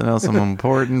great. Missing out some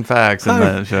important facts in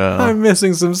that show. I'm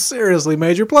missing some seriously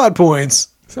major plot points.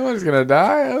 Somebody's gonna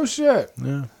die. Oh shit.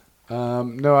 Yeah.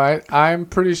 No, I'm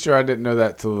pretty sure I didn't know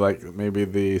that till like maybe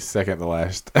the second to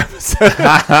last episode.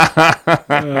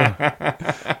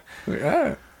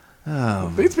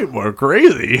 These people are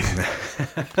crazy.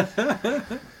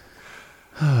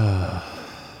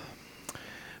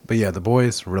 But yeah, The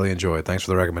Boys, really enjoyed. Thanks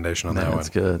for the recommendation on that one. That's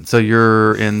good. So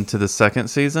you're into the second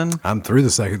season? I'm through the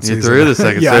second season. You're through the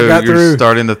second. Yeah, so I got you're through.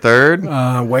 starting the third?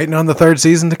 Waiting on the third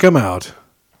season to come out.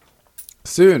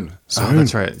 Soon. Oh,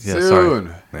 that's right. Yeah,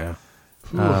 Soon. Yeah.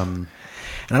 sorry.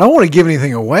 And I don't want to give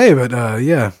anything away, but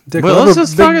yeah, Dick, Well, let's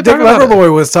just talk Dick about it.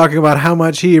 Loverboy was talking about how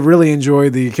much he really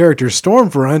enjoyed the character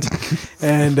Stormfront,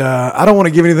 and I don't want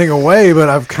to give anything away, but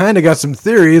I've kind of got some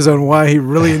theories on why he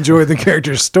really enjoyed the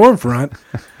character Stormfront.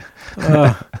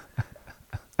 I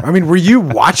mean, were you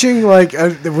watching? Like,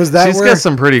 was that? She's got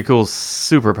some pretty cool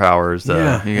superpowers, though.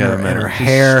 Yeah, You gotta and admit, her she's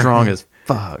hair. strong as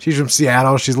fuck. She's from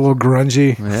Seattle. She's a little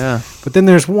grungy. Yeah. But then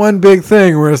there's one big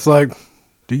thing where it's like,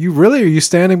 are you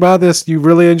standing by this? You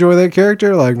really enjoy that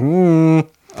character? Like,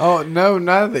 Oh no,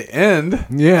 not at the end.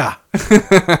 yeah.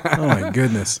 Oh my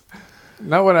goodness.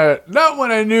 Not when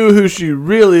I knew who she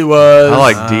really was. I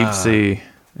like Deep Sea.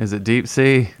 Is it Deep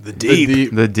Sea? The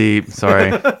The Deep.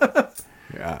 Sorry.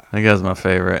 Yeah. That guy's my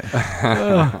favorite.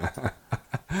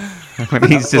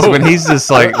 when he's just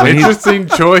like Interesting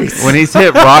choice. when he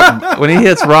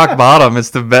hits rock bottom, it's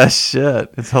the best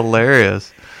shit. It's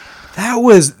hilarious.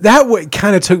 That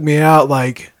kind of took me out,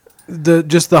 like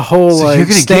the whole So you're like gonna get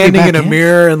me standing back in a in?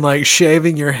 mirror and like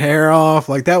shaving your hair off.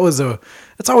 Like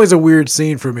that's always a weird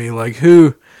scene for me. Like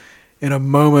who in a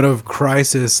moment of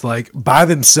crisis, like by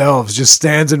themselves, just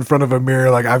stands in front of a mirror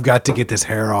like I've got to get this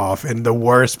hair off in the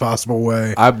worst possible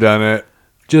way. I've done it.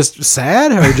 Just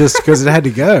sad or just because it had to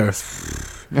go?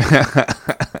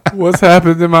 What's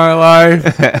happened in my life?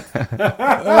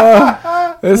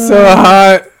 It's so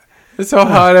hot. It's so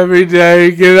hot every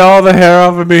day. Get all the hair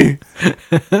off of me.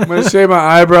 I'm gonna shave my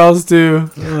eyebrows too,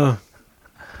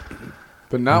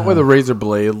 but not with a razor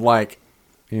blade. Like,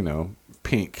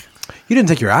 pink. You didn't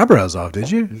take your eyebrows off, did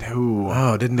you? No.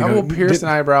 Oh, didn't you I go? will pierce an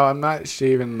eyebrow. I'm not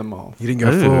shaving them off. You didn't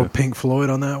go full Pink Floyd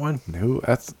on that one. No,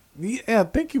 that's yeah.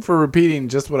 Thank you for repeating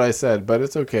just what I said, but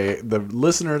it's okay. The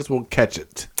listeners will catch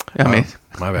it. I mean,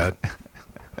 My bad.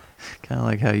 kind of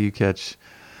like how you catch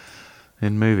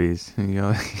in movies.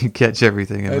 You catch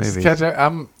everything in It's movies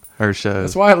or shows.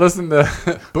 That's why I listen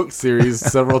to book series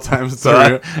several times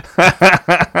through.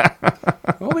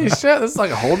 Holy shit! This is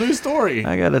like a whole new story.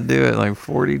 I got to do it like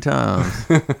 40 times.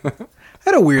 I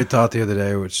had a weird thought the other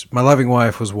day, which my loving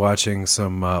wife was watching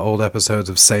some old episodes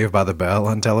of Saved by the Bell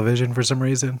on television for some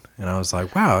reason. And I was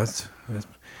like, wow, it's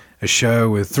a show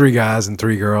with 3 guys and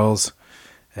 3 girls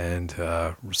and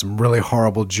some really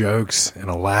horrible jokes and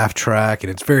a laugh track.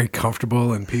 And it's very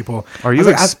comfortable and people. Are you I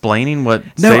was like, explaining what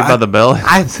Saved by the Bell is?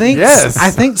 I think, Yes, I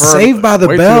think for Saved by the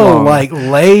way too Bell long. like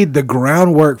laid the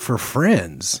groundwork for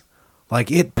Friends. Like,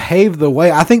 it paved the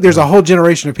way. I think there's a whole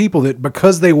generation of people that,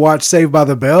 because they watched Saved by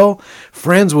the Bell,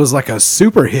 Friends was like a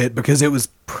super hit because it was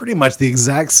pretty much the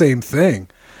exact same thing.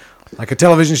 Like a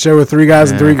television show with 3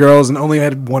 guys and 3 girls and only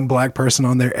had 1 black person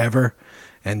on there ever.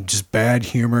 And just bad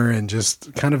humor and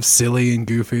just kind of silly and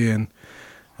goofy. And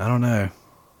I don't know.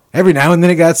 Every now and then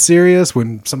it got serious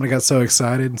when somebody got so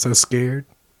excited and so scared.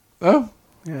 Oh,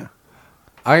 Yeah.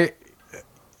 I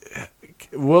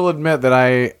will admit that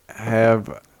I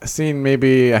have seen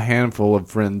maybe a handful of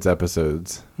Friends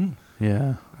episodes.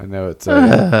 Yeah. I know it's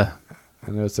a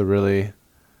really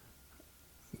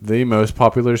the most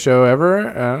popular show ever.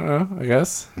 I don't know. I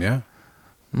guess Yeah.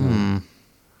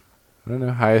 I don't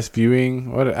know, highest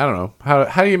viewing. What I don't know.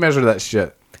 How do you measure that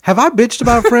shit? Have I bitched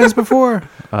about Friends before?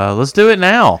 Let's do it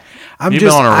now. I'm You've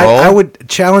just, been on a roll. I would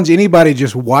challenge anybody,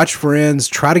 just watch Friends,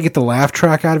 try to get the laugh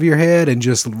track out of your head and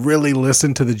just really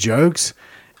listen to the jokes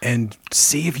and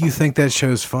see if you think that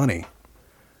show's funny.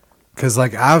 Cause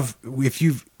like Now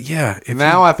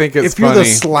I think it's if you're funny. the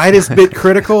slightest bit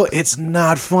critical, it's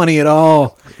not funny at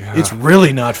all. Yeah. It's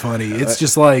really not funny. It's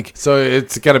just like, So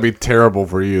it's got to be terrible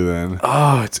for you then.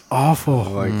 oh, it's awful.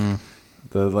 Like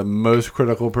the most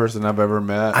critical person I've ever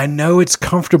met. I know it's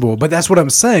comfortable, but that's what I'm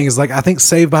saying is like I think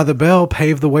Saved by the Bell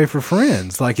paved the way for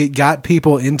Friends. Like it got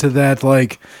people into that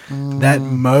that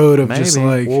mode of just maybe.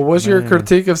 like. Well, what's your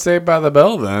critique of Saved by the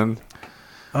Bell then?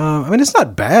 I mean, it's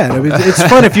not bad. I mean, it's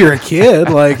fun if you're a kid.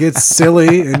 Like it's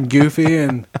silly and goofy,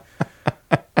 and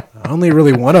only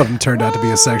really one of them turned out to be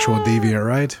a sexual deviant,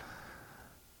 right?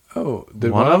 Oh,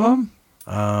 did One of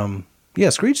them? Yeah,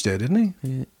 Screech did, didn't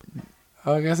he?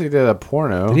 Oh, I guess he did a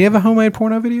porno. Did he have a homemade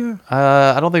porno video?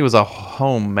 I don't think it was a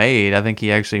homemade. I think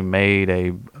he actually made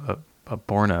a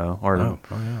porno. Or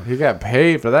yeah. He got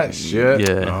paid for that shit.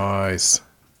 Yeah. Nice.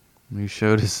 He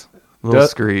showed his little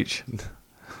Screech.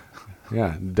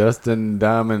 Yeah, Dustin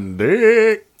Diamond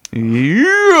Dick.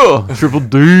 Yeah, Triple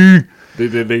D.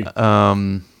 D.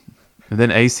 And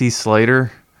then AC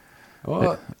Slater,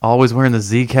 Well, always wearing the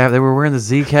Z Cav. They were wearing the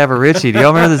Z Cavarici. Do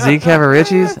y'all remember the Z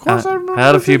Cavaricis? of course I remember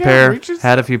had a the few Z pair. Cavaricis.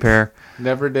 Had a few pair.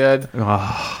 never did.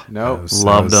 Oh, Nope.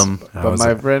 loved them. But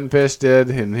my friend Fish did,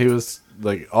 and he was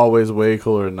like always way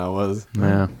cooler than I was.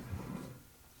 Yeah.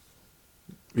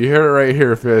 You heard it right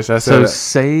here, Fish. I So said,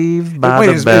 Saved by Wait,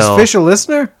 the is Bell. Fish a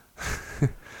listener?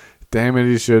 damn it,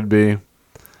 he should be.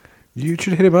 You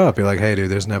should hit him up. Be like, hey, dude,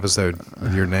 there's an episode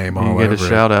with your name all You over get a it.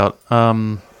 shout out.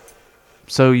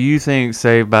 So you think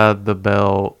Saved by the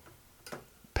Bell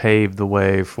paved the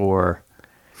way for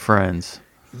Friends?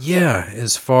 Yeah,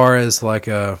 as far as like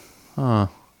a... Huh.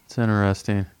 It's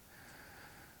interesting.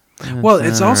 Well,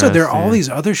 it's also, there are all interesting. these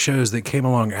other shows that came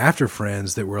along after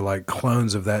Friends that were like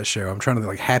clones of that show. I'm trying to think,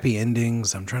 like Happy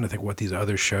Endings. I'm trying to think what these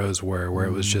other shows were, where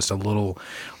it was just a little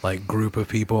like group of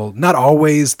people. Not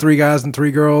always 3 guys and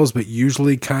 3 girls, but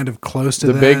usually kind of close to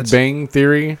The that. Big Bang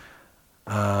Theory.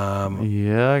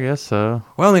 Yeah, I guess so.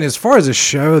 Well, I mean, as far as a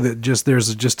show that just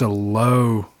there's just a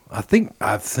low. I think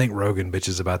Rogan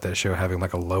bitches about that show having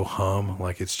like a low hum.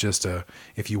 Like it's just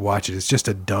if you watch it, it's just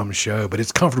a dumb show, but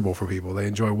it's comfortable for people. They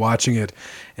enjoy watching it,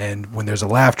 and when there's a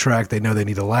laugh track, they know they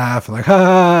need to laugh. And like,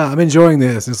 ha, I'm enjoying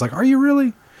this. And it's like, are you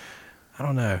really? I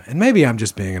don't know. And maybe I'm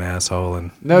just being an asshole.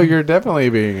 And No, you're definitely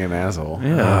being an asshole.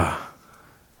 Yeah.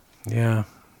 yeah,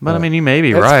 But I mean, you may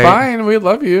be It's right. fine. We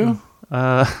love you.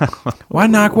 why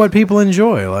knock what people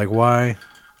enjoy? Like why?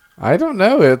 I don't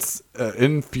know. It's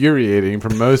infuriating for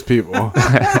most people.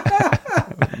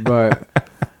 But,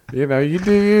 you know, you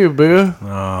do you, boo.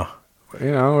 Oh,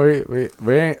 You know,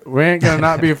 we ain't going to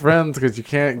not be friends because you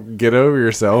can't get over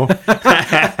yourself.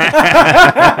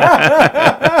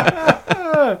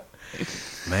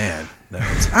 man. No,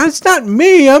 it's not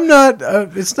me. I'm not.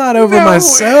 It's not over No,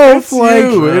 myself. It's Like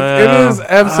you. It is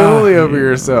absolutely over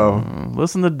yourself.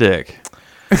 Listen to Dick.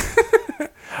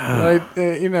 Like,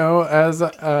 you know, as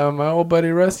my old buddy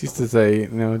Russ used to say, you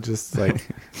know, just like,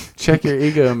 check your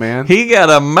ego, man. He got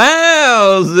a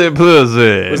mousy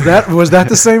pussy. was that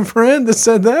the same friend that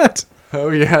said that? Oh,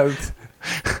 yeah.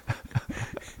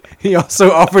 He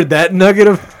also offered that nugget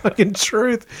of fucking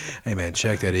truth. Hey man,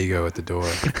 check that ego at the door.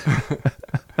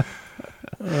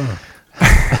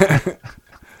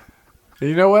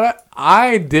 You know what?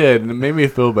 I did, and it made me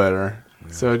feel better.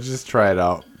 So just try it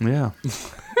out. Yeah.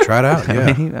 Try it out.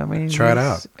 Yeah. I mean, Try it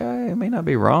out. It may not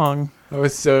be wrong. I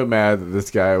was so mad that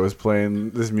this guy was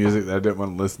playing this music that I didn't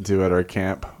want to listen to at our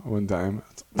camp one time.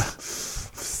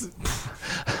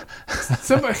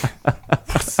 Somebody,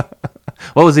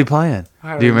 What was he playing?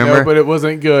 I Do you don't know, remember? but it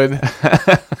wasn't good.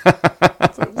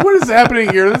 It's like, what is happening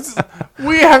here?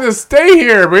 We have to stay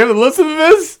here. We have to listen to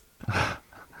this.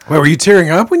 Wait, were you tearing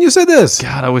up when you said this?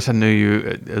 God, I wish I knew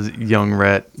you as a young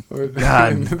Rhett.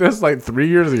 God, that's like 3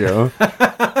 years ago.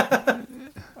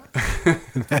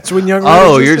 That's when young.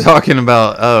 Oh, Rhett you're existed? talking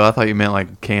about. Oh, I thought you meant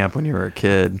like camp when you were a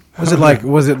kid. Was it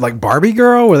like Barbie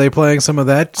Girl? Were they playing some of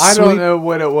that? I sweet- don't know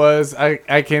what it was. I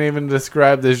can't even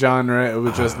describe the genre. It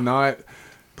was just not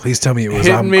Please tell me it was.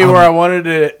 hitting me where I wanted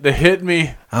it to hit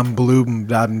me. I'm blue.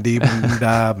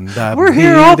 We're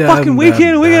here all fucking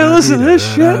weekend. We gotta listen to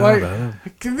this shit. Like,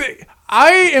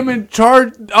 I am in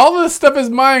charge. All this stuff is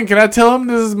mine. Can I tell him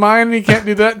this is mine and he can't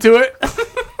do that to it?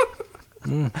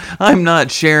 I'm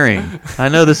not sharing. I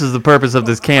know this is the purpose of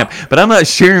this camp, but I'm not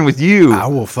sharing with you. I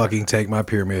will fucking take my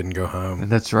pyramid and go home.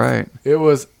 That's right. It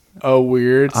was a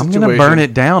weird I'm situation. gonna burn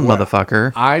it down, What?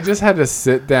 motherfucker. I just had to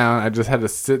sit down. I just had to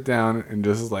sit down and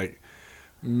just like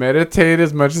meditate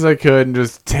as much as I could and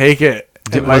just take it.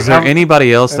 And, Was like, there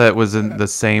anybody else that was in the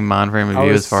same mind frame of I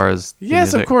you was- as far as the Yes,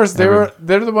 of music? course. They're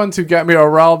the ones who got me all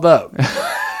riled up.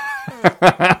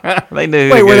 They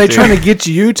knew. Wait, were they trying to get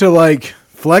you to like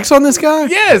flex on this guy?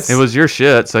 Yes. It was your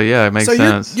shit, so yeah, it makes So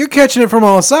sense. you're catching it from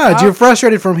all sides. You're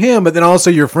frustrated from him, but then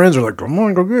also your friends are like, "Come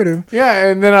on, go get him." Yeah,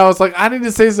 and then I was like, I need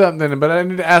to say something, but I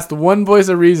need to ask the one voice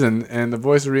of reason, and the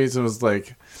voice of reason was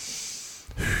like,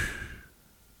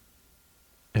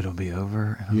 It'll be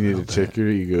over. in a "You need little to check your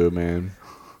ego, man."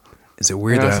 Is it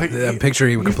weird And I that was like, I'm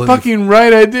picturing him You're completely? fucking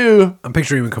right, I do. I'm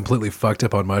picturing him completely fucked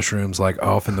up on mushrooms, like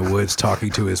off in the woods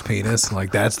talking to his penis.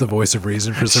 Like that's the voice of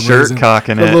reason for some Shirt reason.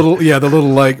 cocking the it. the little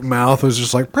like mouth was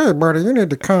just like, "Hey, buddy, you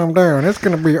need to calm down. It's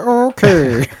gonna be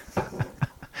okay."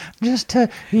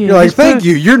 You're like, thank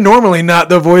you. You're normally not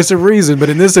the voice of reason, but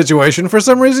in this situation, for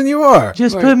some reason, you are.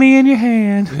 Just put me in your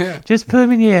hand. Yeah. Just put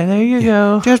me. Yeah, there you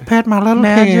go. Just pat my little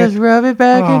Now just rub it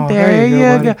back in. There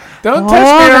you go. Don't touch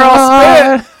me or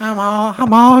I'll spit.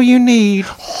 I'm all you need.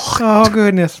 Oh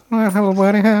goodness, my little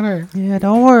buddy. Yeah,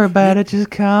 don't worry about it.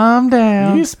 Just calm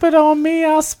down. You spit on me,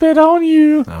 I'll spit on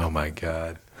you. Oh my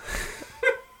god.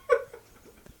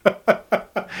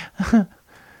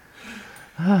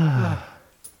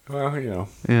 Well, you know.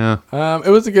 Yeah. It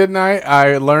was a good night.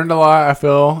 I learned a lot, I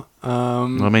feel. I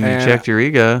mean, you and checked your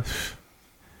ego.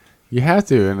 You have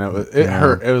to, and it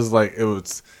hurt. It was like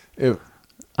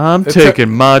I'm It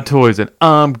taking my toys and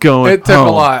I'm going it took home.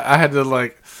 a lot. I had to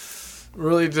like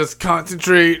really just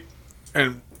concentrate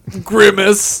and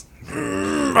grimace.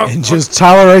 And just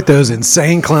tolerate those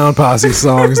insane clown posse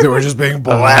songs that were just being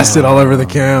blasted all over the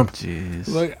camp. Jeez.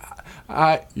 Like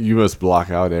you must block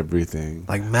out everything.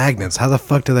 Like magnets. How the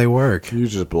fuck do they work? You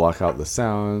just block out the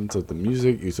sounds of the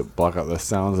music. You just block out the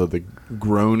sounds of the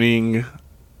groaning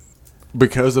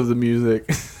because of the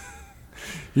music.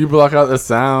 You block out the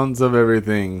sounds of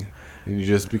everything, and you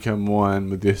just become one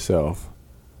with yourself.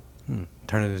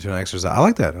 Turn it into an exercise. I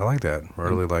like that.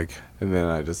 Really like. And then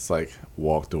I just like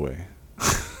walked away.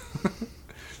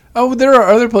 Oh, there are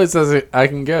other places I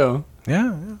can go.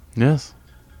 Yeah. Yes.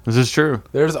 This is true.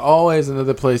 There's always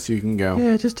another place you can go.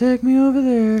 Yeah, just take me over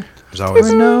there. There's always.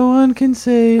 Where no one can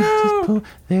see. Just pull.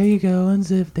 There you go,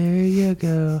 unzip. There you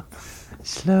go.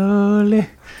 Slowly.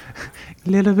 A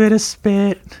little bit of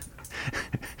spit.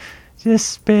 Just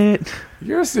spit.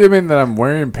 You're assuming that I'm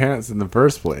wearing pants in the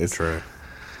first place. True.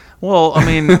 Well, I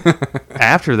mean,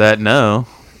 after that, no.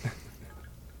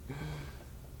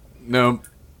 No,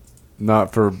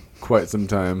 not for quite some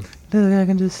time. Look, I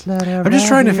can just slide out. I'm just right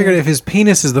trying to here. figure out if his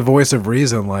penis is the voice of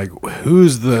reason. Like,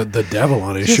 who's the devil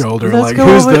on his Just- shoulder? let's Like, go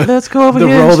who's over- let's go over the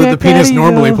here and role that the check penis that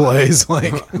normally ego. plays?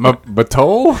 Like,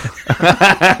 Batole?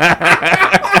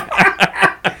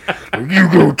 you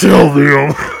go tell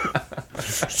them.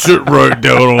 Sit right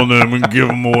down on them and give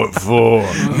them what for.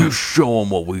 You show them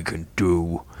what we can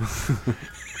do.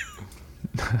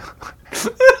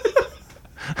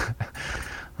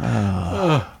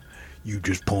 You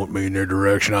just point me in their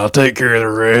direction. I'll take care of the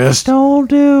rest. Don't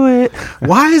do it.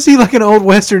 Why is he like an old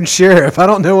Western sheriff? I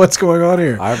don't know what's going on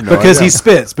here. I have no because idea.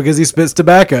 he spits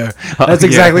tobacco. That's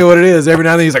exactly what it is. Every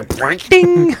now and then he's like,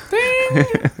 Ding.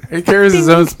 He carries his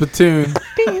own spittoon.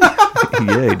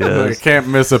 Yeah, he I does. can't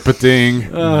miss a pating.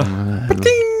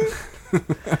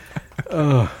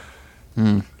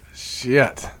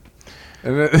 Shit.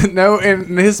 And no,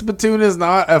 and his spittoon is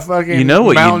not a fucking You know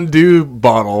what Mountain Dew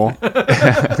bottle.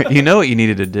 You know what you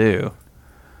needed to do?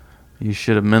 You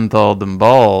should have mentholed them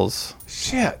balls.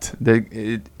 Shit.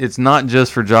 It's not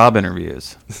just for job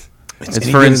interviews. It's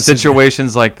any for in given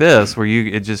situations like this where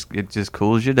it just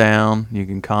cools you down. You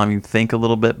can calm you, think a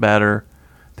little bit better,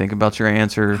 think about your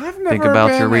answer, I've never think about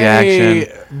your been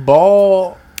reaction. a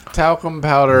ball talcum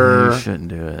powder. You shouldn't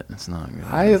do it. It's not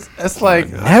good. It's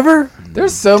like never?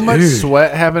 there's so much Dude.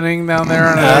 sweat happening down there.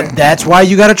 And That's why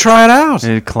you got to try it out.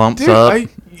 It clumps dude, up.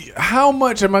 how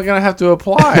much am I gonna have to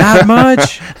apply? Not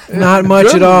much. Not much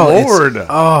Good at all. Lord.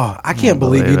 I can't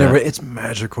believe you believe never. it. It's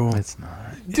magical. It's not.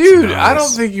 Dude, I nice.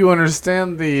 don't think you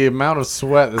understand the amount of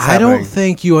sweat that's I happening. don't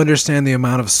think you understand the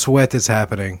amount of sweat that's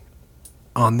happening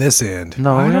on this end.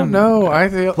 No, I don't know. I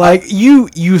feel Like you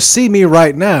see me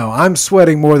right now. I'm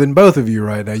sweating more than both of you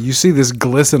right now. You see this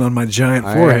glisten on my giant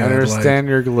I forehead. understand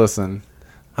your glisten. Like,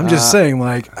 I'm just saying,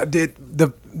 like,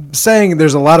 saying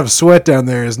there's a lot of sweat down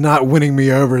there is not winning me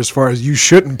over as far as you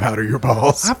shouldn't powder your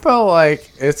balls. I felt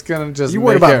like it's gonna just You make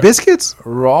worried about it biscuits?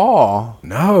 raw.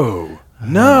 No.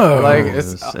 Like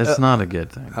It's not a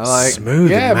good thing. like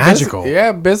Smooth and magical.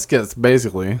 Biscuits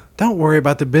basically. Don't worry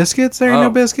about the biscuits. There ain't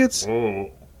no biscuits.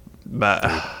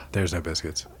 But There's no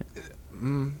biscuits.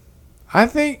 I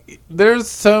think there's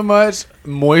so much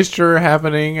moisture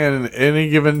happening at any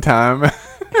given time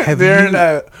during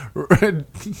a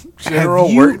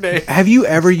general workday. Have you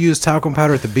ever used talcum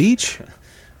powder at the beach?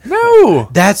 No.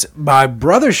 That's my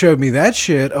brother showed me that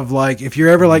shit of like if you're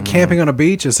ever like camping on a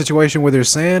beach, a situation where there's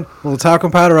sand, a little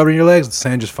talcum powder rubbing your legs, the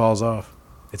sand just falls off.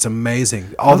 It's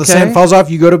amazing. All the Okay. sand falls off.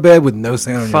 You go to bed with no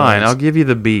sand on fine, your I'll legs. give you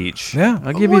the beach. Yeah.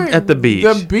 I'll give you Wait, at the beach.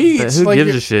 the beach, But who like gives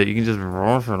it- a shit? You can just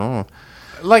rough it off.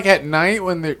 Like at night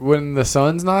when the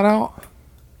sun's not out.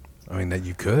 I mean that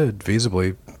you could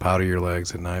feasibly powder your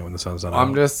legs at night when the sun's not I'm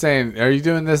out. just saying, are you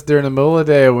doing this during the middle of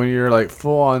the day when you're like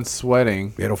full on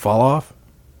sweating? It'll fall off.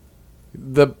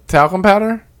 The talcum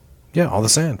powder? Yeah, all the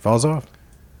sand falls off.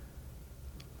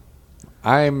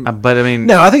 I'm But I mean,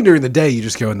 No, I think during the day you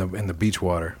just go in the beach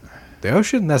water. The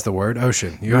ocean? That's the word.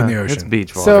 Ocean. You're in the ocean. It's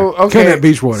beach water. So okay, Come at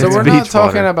beach water. So It's we're beach not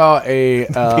talking water. about a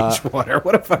Beach water.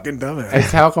 What a fucking a dumbass.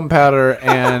 talcum powder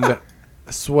and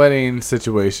sweating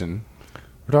situation.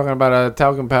 We're talking about a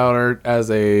talcum powder as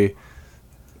a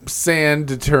sand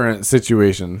deterrent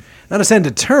situation. Not a sand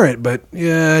deterrent, but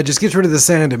yeah, just gets rid of the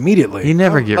sand immediately. you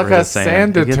never get Like rid a of sand.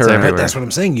 sand It gets deterrent. everywhere. That's what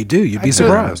I'm saying. You do. You'd be I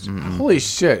surprised. Holy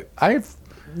shit!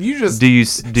 You just Do you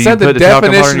said put the the talcum powder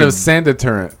in definition your- of sand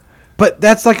deterrent. But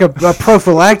that's like a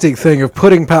prophylactic thing of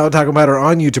putting talcum powder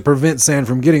on you to prevent sand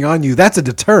from getting on you. That's a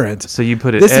deterrent. So you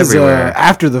put it This everywhere. is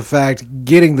after the fact,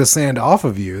 getting the sand off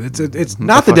of you. It's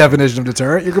not the definition of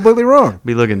deterrent. You're completely wrong.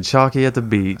 Be looking chalky at the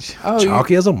beach. Oh, you-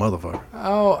 Chalky as a motherfucker.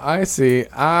 oh, I see.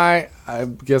 I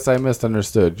guess I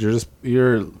misunderstood.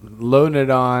 You're loading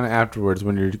it on afterwards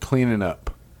when you're cleaning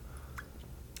up.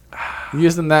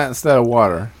 Using that instead of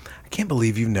water. I can't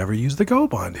believe you've never used the Gold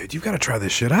Bond, dude. You've got to try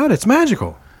this shit out. It's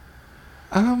magical.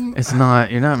 It's not.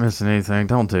 You're not missing anything.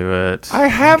 Don't do it. I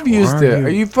have used are it. you? Are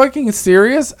you fucking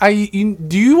serious? Do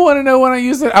you want to know when I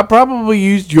used it? I probably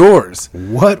used yours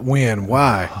What, when,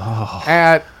 why?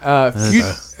 at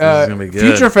is gonna be good.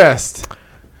 Future Fest.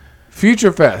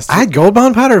 Future Fest. I had Gold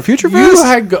Bond powder at Future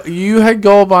Fest? You had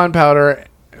Gold Bond powder.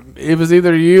 It was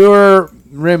either you or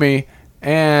Remy,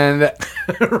 and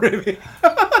Remy.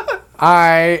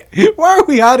 I Why are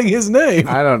we hiding his name?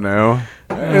 don't know.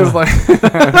 It was like,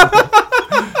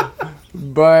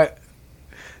 but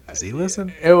Does he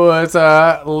listen? it was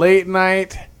late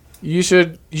night. You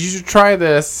should try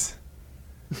this.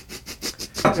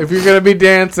 If you're gonna be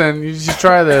dancing, you should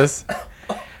try this.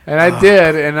 And I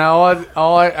did, and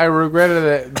I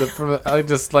regretted it. I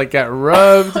just like got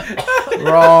rubbed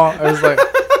raw. I was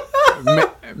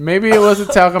like, maybe it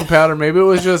wasn't talcum powder. Maybe it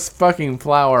was just fucking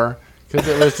flour, because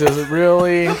it was just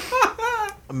really.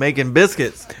 Making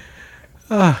biscuits.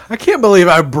 I can't believe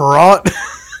I brought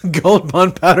Gold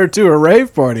Bond powder to a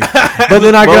rave party. But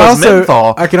then I Well, it's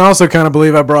menthol. can also kind of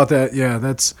believe I brought that. Yeah,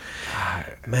 that's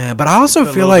man. But I also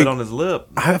feel like on his lip.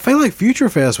 I feel like Future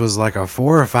Fest was like a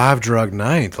 4 or 5 drug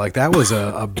night. Like that was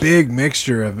a big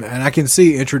mixture of, and I can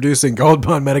see introducing Gold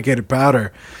Bond medicated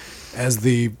powder as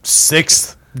the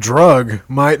 6th drug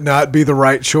might not be the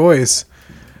right choice.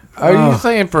 Are you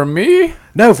saying for me?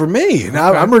 No, for me.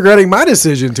 Now, I'm regretting my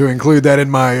decision to include that in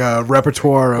my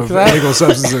repertoire of illegal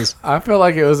substances. I feel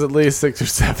like it was at least 6 or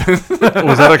 7.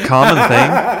 Was that a common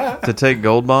thing to take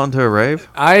Gold Bond to a rave?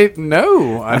 I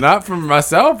know, not for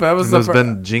myself. That was There's the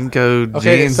been Jinko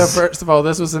Okay, jeans. so first of all,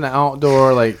 this was an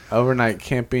outdoor, like overnight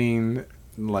camping,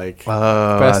 like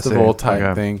Oh, I festival see. type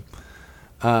Okay. thing.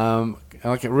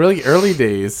 Like a really early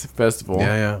days festival.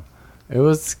 Yeah. It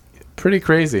was pretty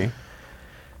crazy.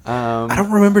 I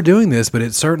don't remember doing this, but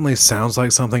it certainly sounds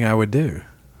like something I would do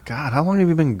God, how long have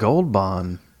you been Gold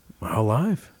Bond? my whole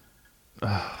life.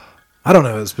 I don't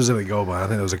know specifically Gold Bond. I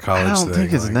think it was a college I thing. don't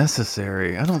think it's like,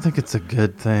 necessary. I don't think it's a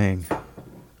good thing.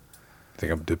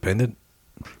 think I'm dependent.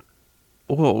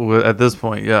 Well, at this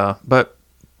point, yeah. But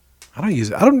I don't use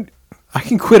it. I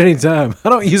can quit anytime. I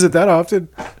don't use it that often.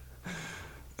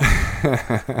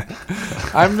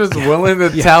 I'm just willing to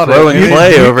tout throwing it.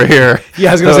 play over here. Yeah,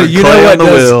 I was gonna say, Throwing you know clay what on the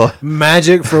does wheel.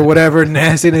 magic for whatever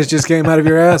nastiness just came out of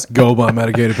your ass? Gold Bond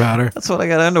medicated powder. That's what I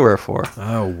got underwear for.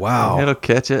 Oh wow! It'll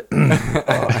catch it.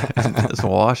 Just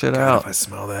wash it God, out. if I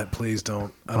smell that, please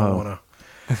don't. I don't want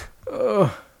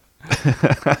to.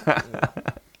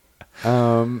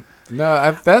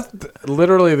 No, that's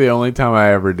literally the only time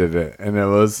I ever did it, and it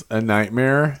was a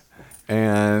nightmare.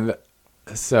 And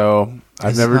so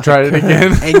I've never tried it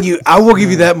again. And I will give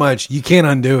you that much. You can't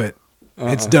undo it.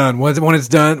 It's done. Once it's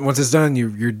done,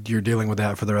 you're dealing with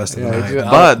that for the rest of the Yeah, night. just-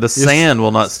 But the sand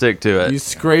will not stick to You it.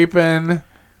 scraping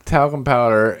talcum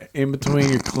powder in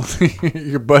between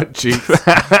your butt cheeks.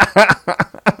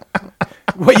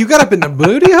 What, you got up in the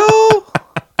booty hole?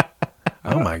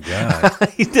 Oh my god!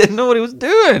 He didn't know what he was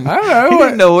doing. I don't know. He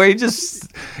didn't know where he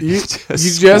just. You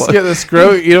just get the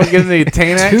scrote. You don't get any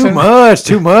taint action.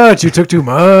 Too much. You took too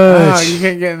much. Oh, you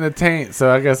can't get in the taint.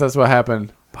 So I guess that's what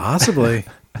happened. Possibly.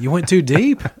 You went too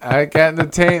deep. I got in the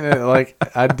taint and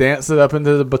I danced it up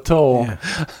into the batole.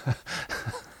 Yeah.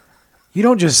 You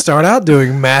don't just start out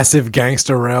doing massive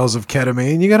gangster rails of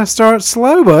ketamine. You got to start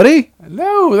slow, buddy.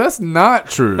 No, that's not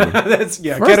true. First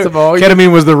of all,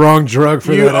 ketamine was the wrong drug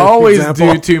for You that. always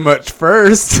example. do too much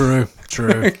first. True.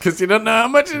 Because you don't know how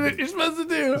much of it you're supposed to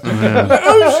do.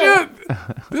 Oh, shit.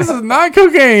 This is not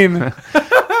cocaine.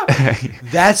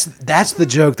 That's the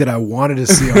joke that I wanted to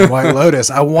see on White Lotus.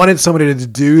 I wanted somebody to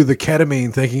do the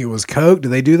ketamine thinking it was coke. Do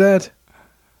they do that?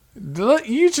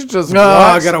 You should just No,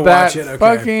 I watch gotta that watch it, okay.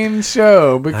 fucking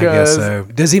show I guess because so.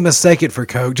 Does he mistake it for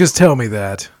coke? Just tell me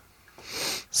that.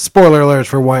 Spoiler alerts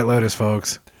for White Lotus,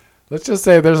 folks. Let's just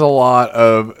say there's a lot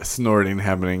of snorting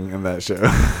happening in that show.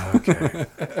 Okay.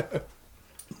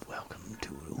 Welcome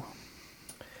to.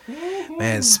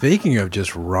 Man, speaking of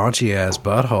just raunchy ass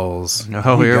buttholes.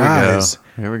 Oh, you guys,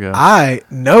 Here we go. I,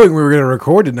 knowing we were going to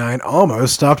record tonight,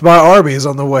 almost stopped by Arby's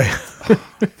on the way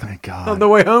Thank God. on the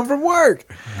way home from work.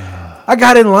 I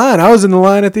got in line. I was in the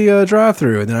line at the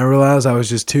drive-thru, and then I realized I was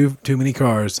just too many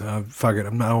cars. Fuck it, I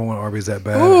don't want Arby's that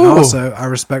bad. And Ooh. also, I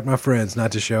respect my friends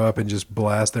not to show up and just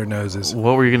blast their noses.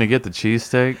 What were you gonna get? The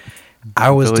cheesesteak?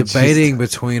 I was Philly debating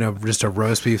between just a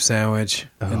roast beef sandwich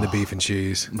and the beef and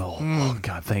cheese. Oh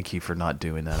God, thank you for not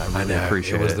doing that. I I really know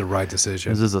appreciate it was it. the right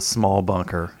decision. This is a small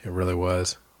bunker. It really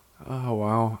was. Oh,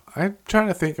 wow. I'm trying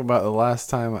to think about the last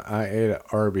time I ate at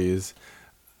Arby's.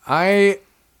 I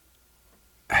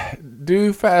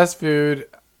do fast food.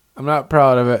 I'm not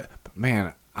proud of it. But,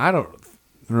 man, I don't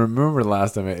remember the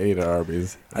last time I ate at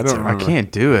Arby's. I don't I remember.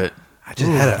 can't do it. I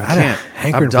just had a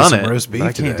hankering I've for done some it. roast beef but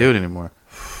I can't today. do it anymore.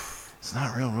 It's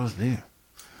not real roast beef.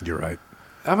 You're right.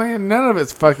 I mean, none of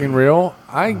it's fucking real.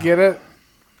 I get it.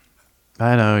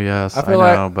 I know, yes, I I feel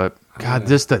know, like- but God,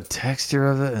 just the texture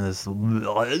of it and this. I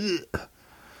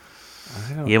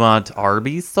don't- You want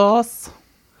Arby's sauce?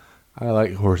 I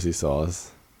like horsey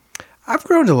sauce. I've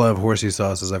grown to love horsey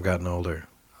sauce as I've gotten older.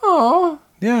 Oh,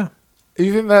 Yeah.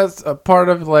 you think that's a part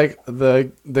of like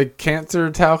the cancer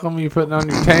talcum you putting on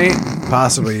your taint?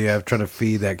 Possibly, yeah. I'm trying to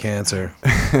feed that cancer.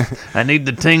 I need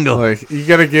the tingle. Like you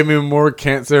gotta give me more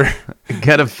cancer.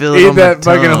 Gotta feel it Eat on my that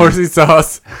fucking tongue. horsey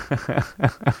sauce.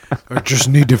 I just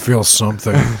need to feel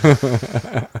something.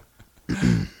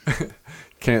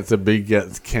 Cancer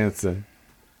begets cancer.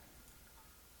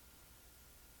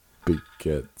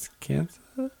 Begets cancer.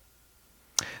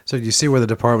 So do you see where the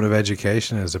Department of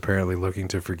Education is apparently looking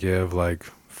to forgive like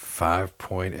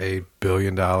 $5.8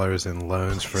 billion in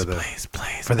loans for the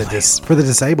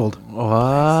disabled?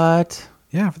 What?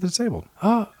 Yeah, for the disabled.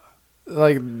 Oh,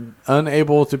 like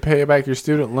unable to pay back your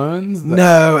student loans.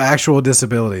 No, actual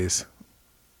disabilities.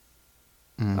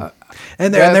 And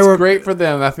That's they were great for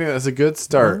them. I think that's a good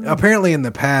start. apparently in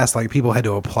the past, like people had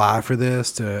to apply for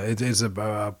this. It's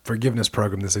a forgiveness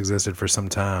program that's existed for some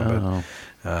time,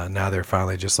 but now they're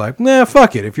finally just like, nah,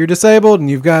 fuck it. If you're disabled and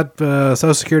you've got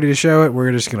Social Security to show it,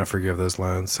 we're just gonna forgive those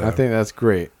loans. So, I think that's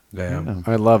great. damn,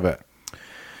 I love it.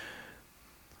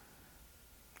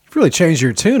 you've really changed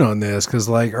your tune on this because,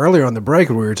 like earlier on the break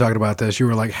when we were talking about this, you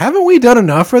were like, haven't we done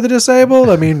enough for the disabled?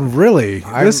 I mean, really,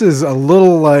 this is a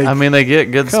little like, I mean, they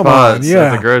get good Come on, spots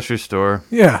yeah. at the grocery store.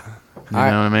 yeah. You know what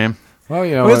I mean? Well,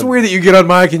 you know, Well, it's weird that you get on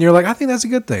mic and you're like, I think that's a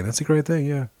good thing. That's a great thing.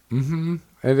 Yeah, it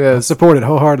I is. support it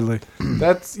wholeheartedly.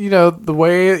 That's the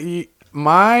way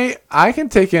I can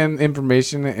take in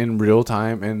information in real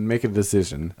time and make a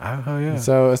decision. Oh yeah.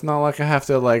 So it's not like I have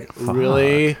to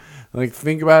really like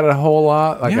think about it a whole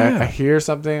lot. Like Yeah. I hear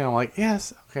something, I'm like,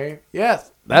 yes, okay,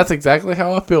 yes, that's exactly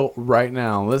how I feel right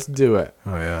now. Let's do it.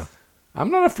 Oh yeah.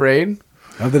 I'm not afraid.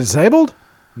 Of the disabled?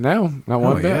 No, not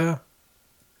one Oh bit. yeah.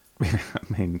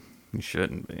 I mean, you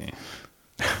shouldn't be.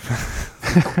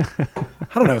 I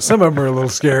don't know. Some of them are a little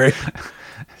scary.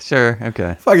 Sure,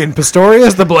 okay. Fucking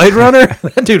Pistorius, the Blade Runner.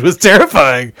 That dude was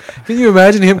terrifying. Can you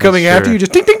imagine him coming after sure. you,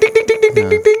 just ding, ding, ding, ding, ding, ding, ding,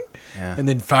 ding, ding, Yeah. and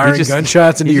then firing just-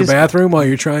 gunshots into you your just- bathroom while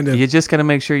you're trying to? You just gotta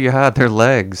make sure you hide their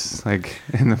legs, like,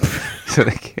 so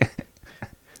they can't.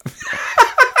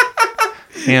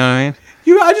 You know what I mean?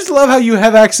 I just love how you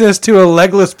have access to a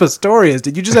legless Pistorius.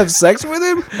 Did you just have sex with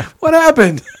him? What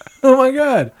happened? Oh my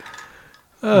god.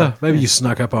 Maybe you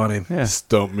snuck up on him. Yeah.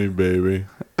 Stump me, baby.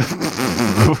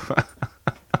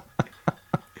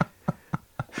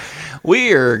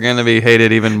 We are gonna be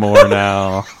hated even more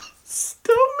now.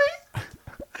 Stump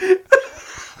me?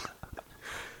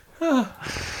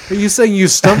 Are you saying you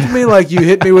stumped me like you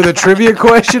hit me with a trivia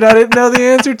question I didn't know the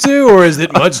answer to? Or is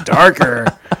it much darker?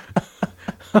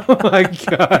 Oh my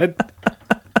god.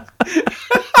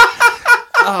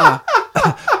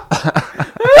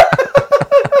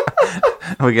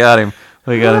 We got him.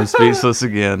 We got him speechless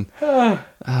again.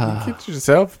 Get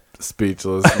yourself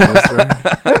speechless, mister.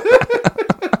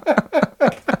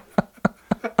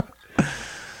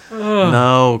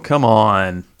 No, come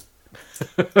on.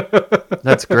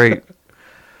 That's great.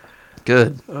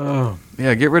 Good.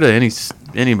 Yeah, get rid of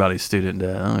anybody's student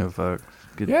debt. I don't give a fuck.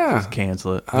 Yeah. Just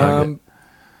cancel it. I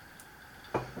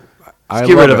Just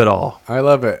get love rid of it all. I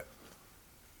love it.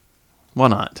 Why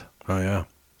not? Oh yeah.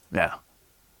 Yeah.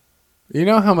 You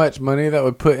know how much money that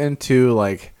would put into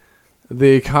like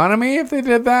the economy if they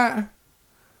did that?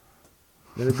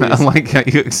 I like how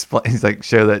you explain. He's like,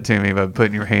 show that to me by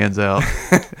putting your hands out.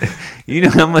 You know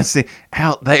how much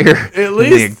out there At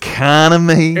least the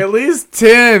economy. At least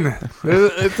 10.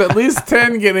 It's at least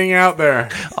 10 getting out there.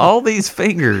 All these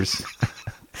fingers.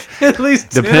 At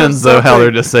least Depends though how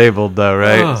they're disabled though,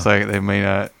 right? It's like they may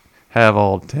not have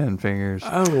all 10 fingers.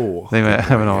 Oh, They might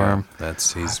have an arm.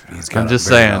 He's got I'm a just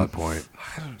very saying. valid point.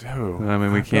 I don't know. I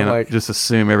mean, we feel can't like- just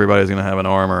assume everybody's going to have an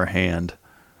arm or a hand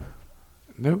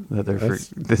Nope. that they're this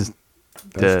that's-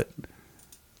 dead.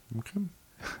 Okay.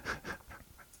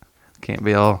 Can't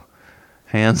be all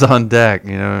hands on deck.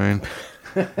 You know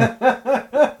what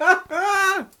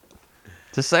I mean?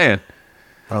 Just saying.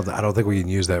 I don't think we can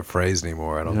use that phrase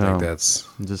anymore. I don't No. think that's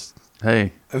Just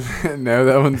hey. No,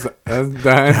 that's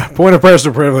done. point of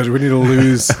personal privilege. We need to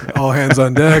lose all hands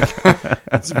on deck.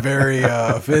 It's very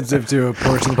offensive to a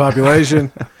portion of the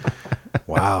population.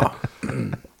 Wow.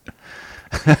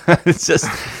 It's just.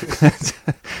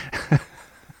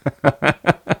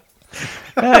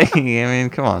 Hey, I mean,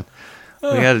 come on. We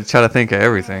got to try to think of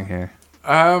everything here.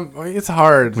 It's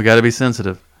hard. We got to be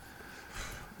sensitive.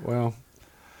 Well,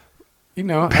 you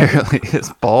know, Apparently,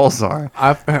 his balls are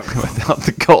without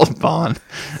the gold bond.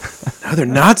 No, they're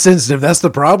not sensitive. That's the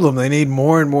problem. They need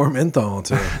more and more menthol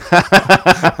to.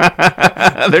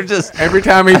 They're just every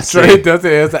time he does it,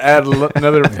 he has to add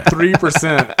another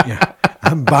 3%. Yeah.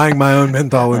 I'm buying my own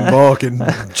menthol in bulk and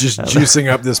just juicing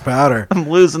up this powder. I'm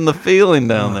losing the feeling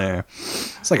down there.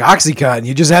 It's like Oxycontin.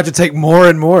 You just have to take more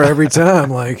and more every time.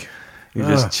 Like You're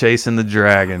just chasing the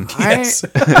dragon. yes.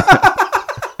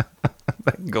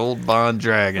 That gold bond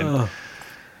dragon.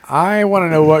 I want to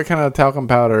know what kind of talcum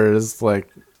powder is like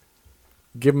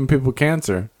giving people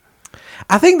cancer.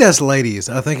 I think that's ladies.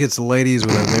 I think it's ladies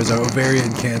with there's an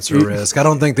ovarian cancer risk. I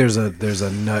don't think there's a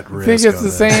nut risk. I think it's on the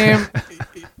that.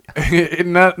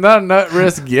 same. not a nut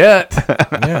risk yet.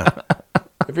 Yeah.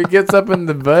 If it gets up in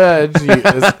the veg,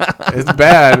 it's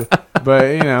bad. But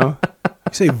you know,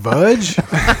 You say vudge?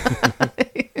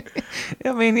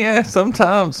 I mean, yeah,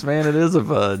 sometimes, man, it is a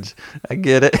fudge. I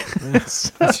get it.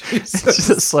 It's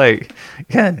just like,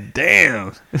 god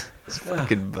damn. It's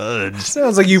fucking fudge.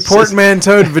 Sounds like you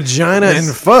portmanteaued vagina and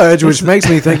fudge, which makes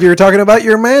me think you were talking about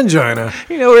your mangina.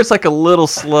 You know, where it's like a little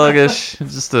sluggish.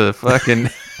 Just a fucking.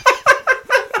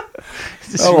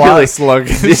 Just a lot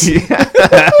sluggish.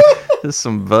 Just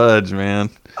some fudge, man.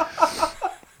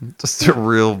 Just a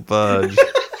real fudge.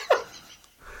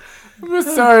 I'm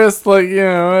sorry, it's like, you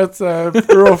know, it's a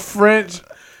real French.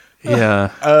 Yeah.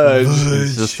 Fudge.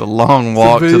 It's just a long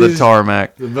walk to the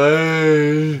tarmac. The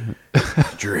fudge.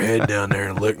 Put your head down there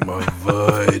and lick my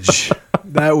vudge.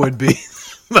 That would be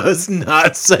the most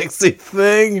not sexy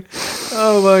thing.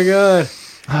 Oh my god.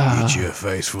 Eat you a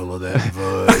face full of that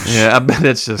vudge. Yeah, I bet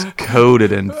it's just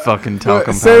coated in fucking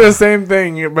talcum Say powder. the same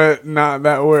thing, but not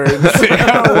that word. See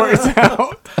how it works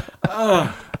out.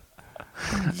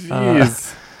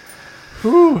 Jeez.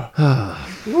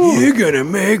 You're gonna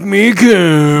make me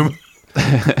come.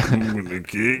 I'm gonna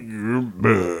kick your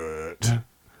butt.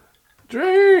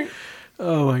 Drink.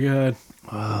 Oh my god.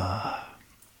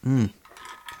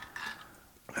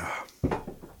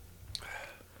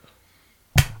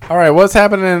 All right, what's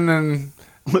happening in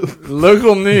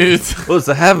local news? What's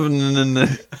happening in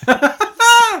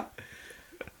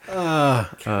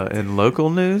in local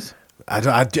news?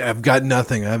 I've got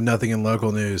nothing. I have nothing in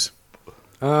local news.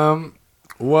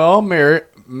 Well, Mayor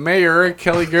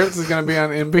Kelly Gertz is going to be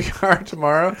on NPR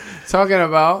tomorrow talking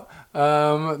about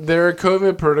their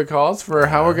COVID protocols for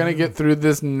how we're going to get through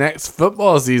this next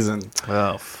football season.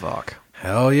 Oh, fuck.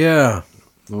 Hell yeah.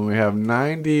 When we have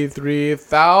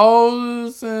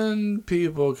 93,000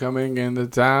 people coming into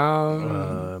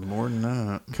town. More than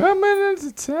that. Coming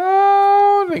into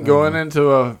town and going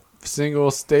into a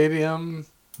single stadium.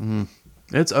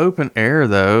 It's open air,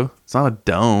 though. It's not a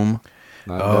dome.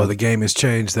 Oh, the game has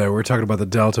changed, though. We're talking about the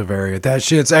Delta variant. That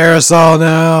shit's aerosol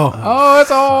now. Oh,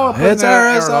 it's all. It's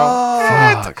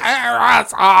aerosol. It's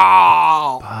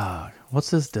aerosol. Fuck. What's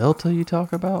this Delta you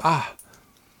talk about?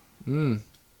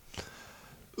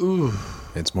 Ooh.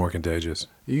 It's more contagious.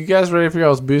 You guys ready for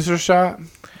y'all's booster shot?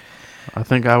 I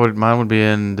think mine would be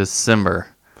in December.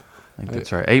 I think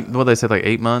that's right. What they said, like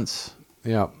 8 months?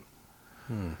 Yeah.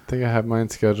 I think I have mine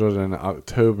scheduled in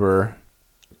October.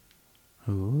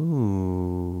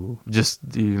 Ooh. Just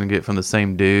you gonna get from the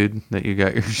same dude that you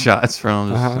got your shots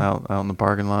from just out in the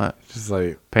parking lot. Just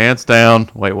like, Pants down.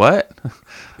 Wait, what?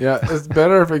 yeah, it's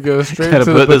better if it goes straight Gotta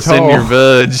to put the this in your baton.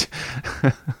 vudge.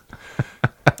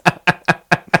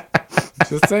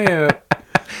 Just saying it.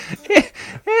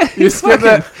 You skip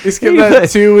that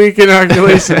 2-week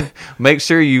inoculation. Make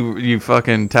sure you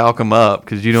fucking talc them up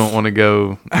because you don't want to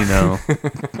go,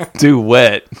 too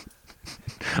wet.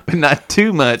 But not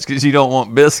too much because you don't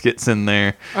want biscuits in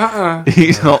there.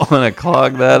 You don't want to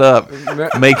clog that up.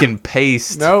 Making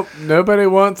paste. Nope. Nobody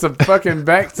wants a fucking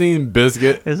vaccine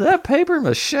biscuit. Is that paper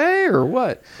mache or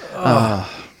what?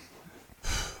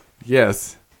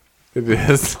 Yes, it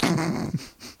is.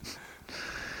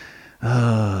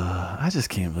 I just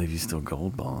can't believe you still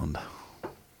Gold Bond.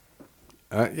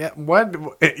 Yeah. What?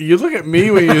 You look at me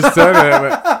when you said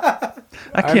it.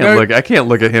 But I can't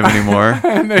look at him anymore.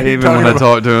 Even when I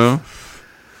talk to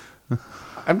him.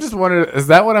 I'm just wondering, is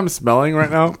that what I'm smelling right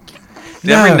now?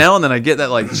 Every now and then I get that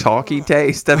like chalky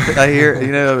taste. I hear,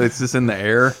 it's just in the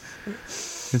air.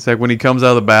 It's like when he comes out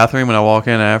of the bathroom and I walk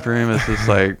in after him, it's just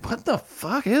like, what the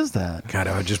fuck is that? God,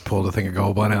 I just pulled a thing of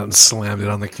Gold Bond out and slammed it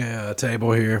on the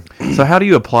table here. So how do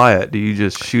you apply it? Do you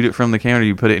just shoot it from the camera? Or do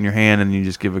you put it in your hand and you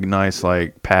just give a nice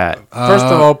like pat? First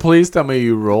of all, please tell me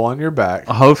you roll on your back.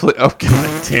 Hopefully, oh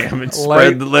god damn it!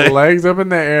 Spread the leg. Legs up in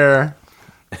the air.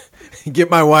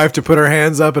 Get my wife to put her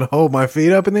hands up and hold my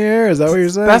feet up in the air. Is that what you're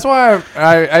saying? That's why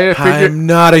I figured. I'm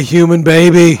not a human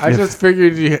baby. I just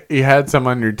figured you had some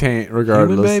on your taint,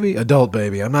 regardless. Human baby, adult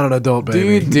baby. I'm not an adult baby. Do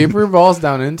you dip your balls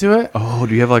down into it? Oh,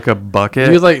 do you have like a bucket?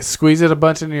 Do you like squeeze it a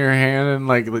bunch into your hand and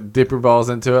like dip your balls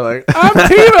into it? Like I'm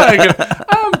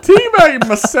teabagging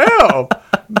myself.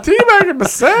 I'm teabagging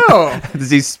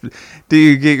myself. Do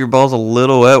you get your balls a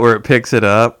little wet where it picks it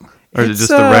up? Or is it just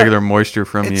the regular moisture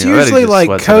from you? It's usually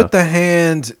like coat the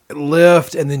hand,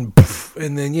 lift, and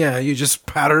then yeah, you just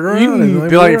powder it around. You can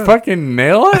be like fucking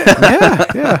nail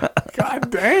it? Yeah.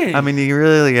 God dang. I mean, you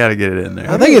really got to get it in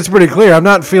there. I think it's pretty clear. I'm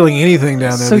not feeling anything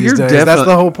down there these days. That's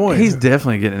the whole point. He's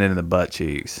definitely getting it in the butt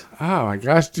cheeks. Oh my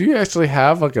gosh. Do you actually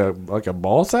have like a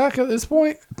ball sack at this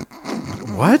point?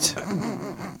 What?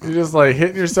 You're just like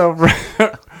hitting yourself.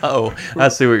 Oh, I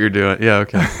see what you're doing. Yeah,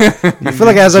 okay. I feel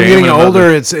like as I'm getting older,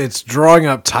 it's drawing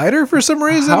up tighter for some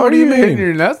reason. How what do you you mean? hitting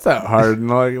your nuts that hard and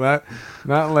like that?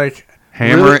 Not like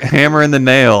Hammer in the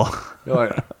nail. You're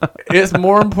like, it's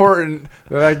more important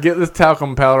that I get this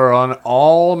talcum powder on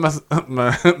all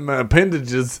my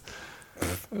appendages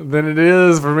than it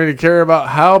is for me to care about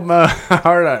how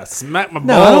hard I smack my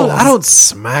balls. I don't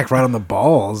smack right on the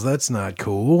balls. That's not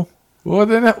cool. Well,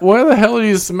 then where the hell do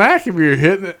you smack if you're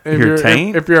hitting it?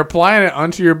 If you're applying it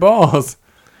onto your balls?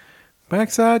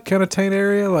 Backside kind of taint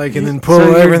area, and then pull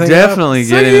so everything definitely up.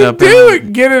 getting it up.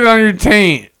 Get it on your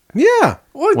taint. Yeah.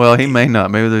 What? Well, he may not.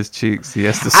 Maybe those cheeks. He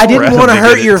has to. I didn't want to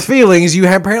hurt your feelings. You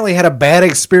apparently had a bad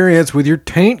experience with your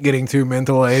taint getting too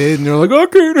mentholated, and you're like, I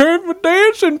can't have a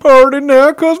dancing party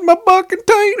now because my fucking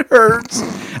taint hurts.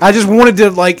 I just wanted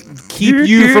to keep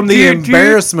you from the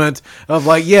embarrassment of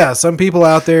some people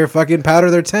out there fucking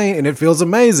powder their taint and it feels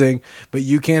amazing, but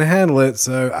you can't handle it.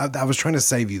 So I was trying to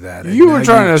save you that. You were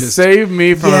trying to save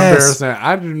me from embarrassment.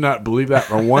 I do not believe that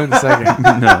for 1 second.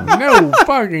 No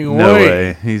fucking way. No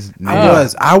way.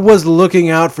 I was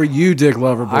looking out for you, Dick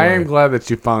Loverboy. I am glad that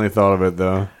you finally thought of it,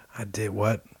 though. I did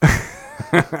what?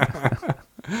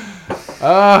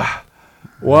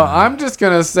 Well, I'm just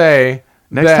gonna say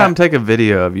next time, take a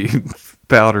video of you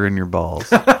powdering your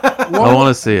balls. I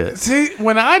want to see it. See,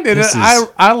 when I did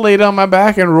I laid on my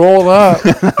back and rolled up.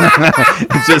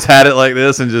 Just had it like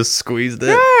this and just squeezed it.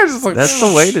 Yeah, just like that's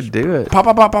the way to do it. Pop,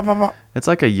 pop, pop, pop, pop, pop. It's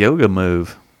like a yoga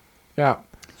move. Yeah.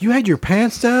 You had your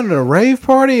pants down at a rave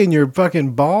party and your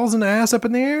fucking balls and ass up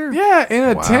in the air? Yeah, in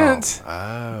a tent.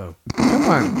 Oh. Come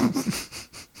on.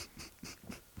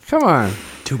 Come on.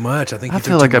 Too much. I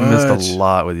feel like I missed a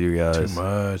lot with you guys. Too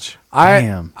much.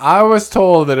 I was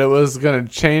told that it was going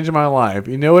to change my life.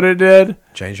 You know what it did?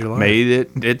 Change your life. Made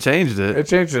it. It changed it. It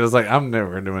changed it. I was like, I'm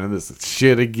never doing this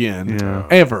shit again. Yeah.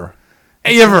 Ever.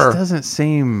 It doesn't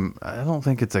seem... I don't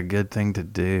think it's a good thing to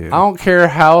do. I don't care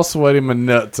how sweaty my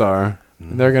nuts are.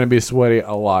 They're going to be sweaty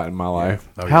a lot in my life.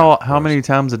 Oh, how many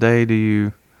times a day do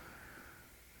you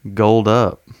gold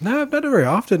up? No, not very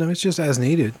often. I mean, it's just as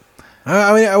needed.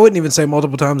 I mean, I wouldn't even say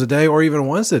multiple times a day or even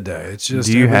once a day. It's just.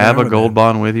 Do you have a Gold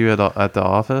Bond with you at the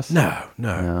office? No.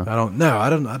 I don't. No, I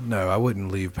don't. No, I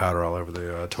wouldn't leave powder all over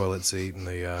the toilet seat and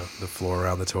the floor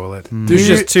around the toilet. There's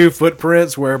just 2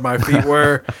 footprints where my feet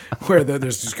were, where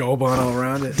there's just Gold Bond all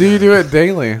around it. Do you do it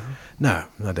daily? No,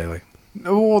 not daily.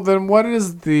 Well, then what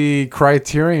is the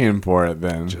criterion for it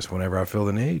then? Just whenever I feel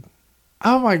the need.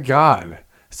 Oh my God.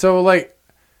 So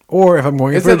or if I'm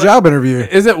going in for a job interview.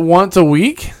 Is it once a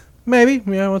week? Maybe.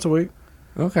 Yeah, once a week.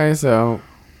 Okay, so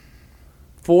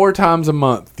 4 times a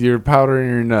month you're powdering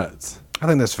your nuts. I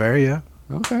think that's fair, yeah.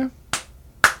 Okay.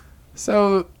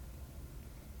 So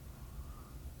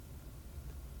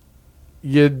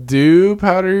you do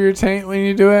powder your taint when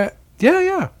you do it?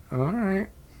 Yeah. All right.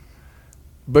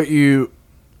 But you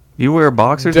You wear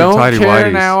boxers or don't tidy care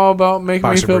whities? now about making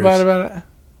Boxer me feel bad briefs. about it?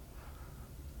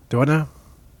 Do I know?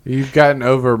 You've gotten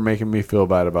over making me feel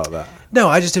bad about that. No,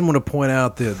 I just didn't want to point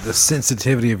out the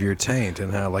sensitivity of your taint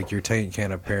and how like your taint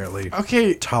can't apparently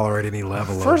Okay, tolerate any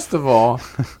level first of all,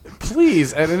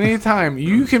 please, at any time,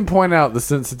 you can point out the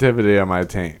sensitivity of my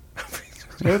taint.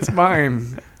 It's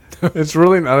mine. It's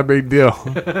really not a big deal.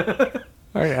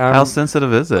 How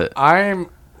sensitive is it? I'm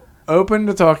open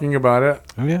to talking about it.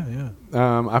 Oh yeah.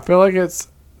 I feel like it's,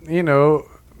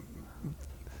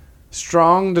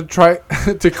 strong to try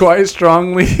to quite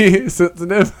strongly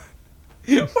sensitive.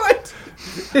 What?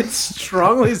 It's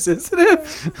strongly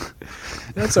sensitive?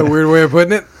 That's a weird way of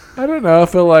putting it. I don't know. I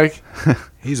feel like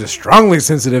He's a strongly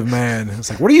sensitive man. It's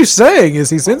like, what are you saying? Is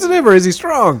he sensitive or is he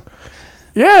strong?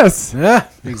 yes. Yeah,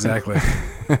 exactly.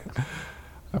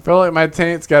 I feel like my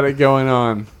taint's got it going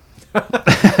on.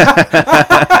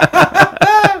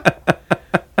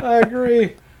 I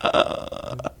agree.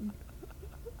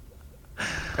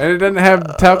 And it doesn't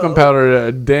have talcum powder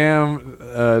a damn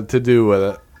to do with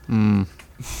it.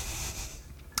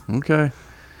 Okay.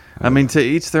 I mean, to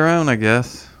each their own, I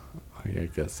guess. I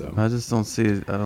guess so. I just don't see it.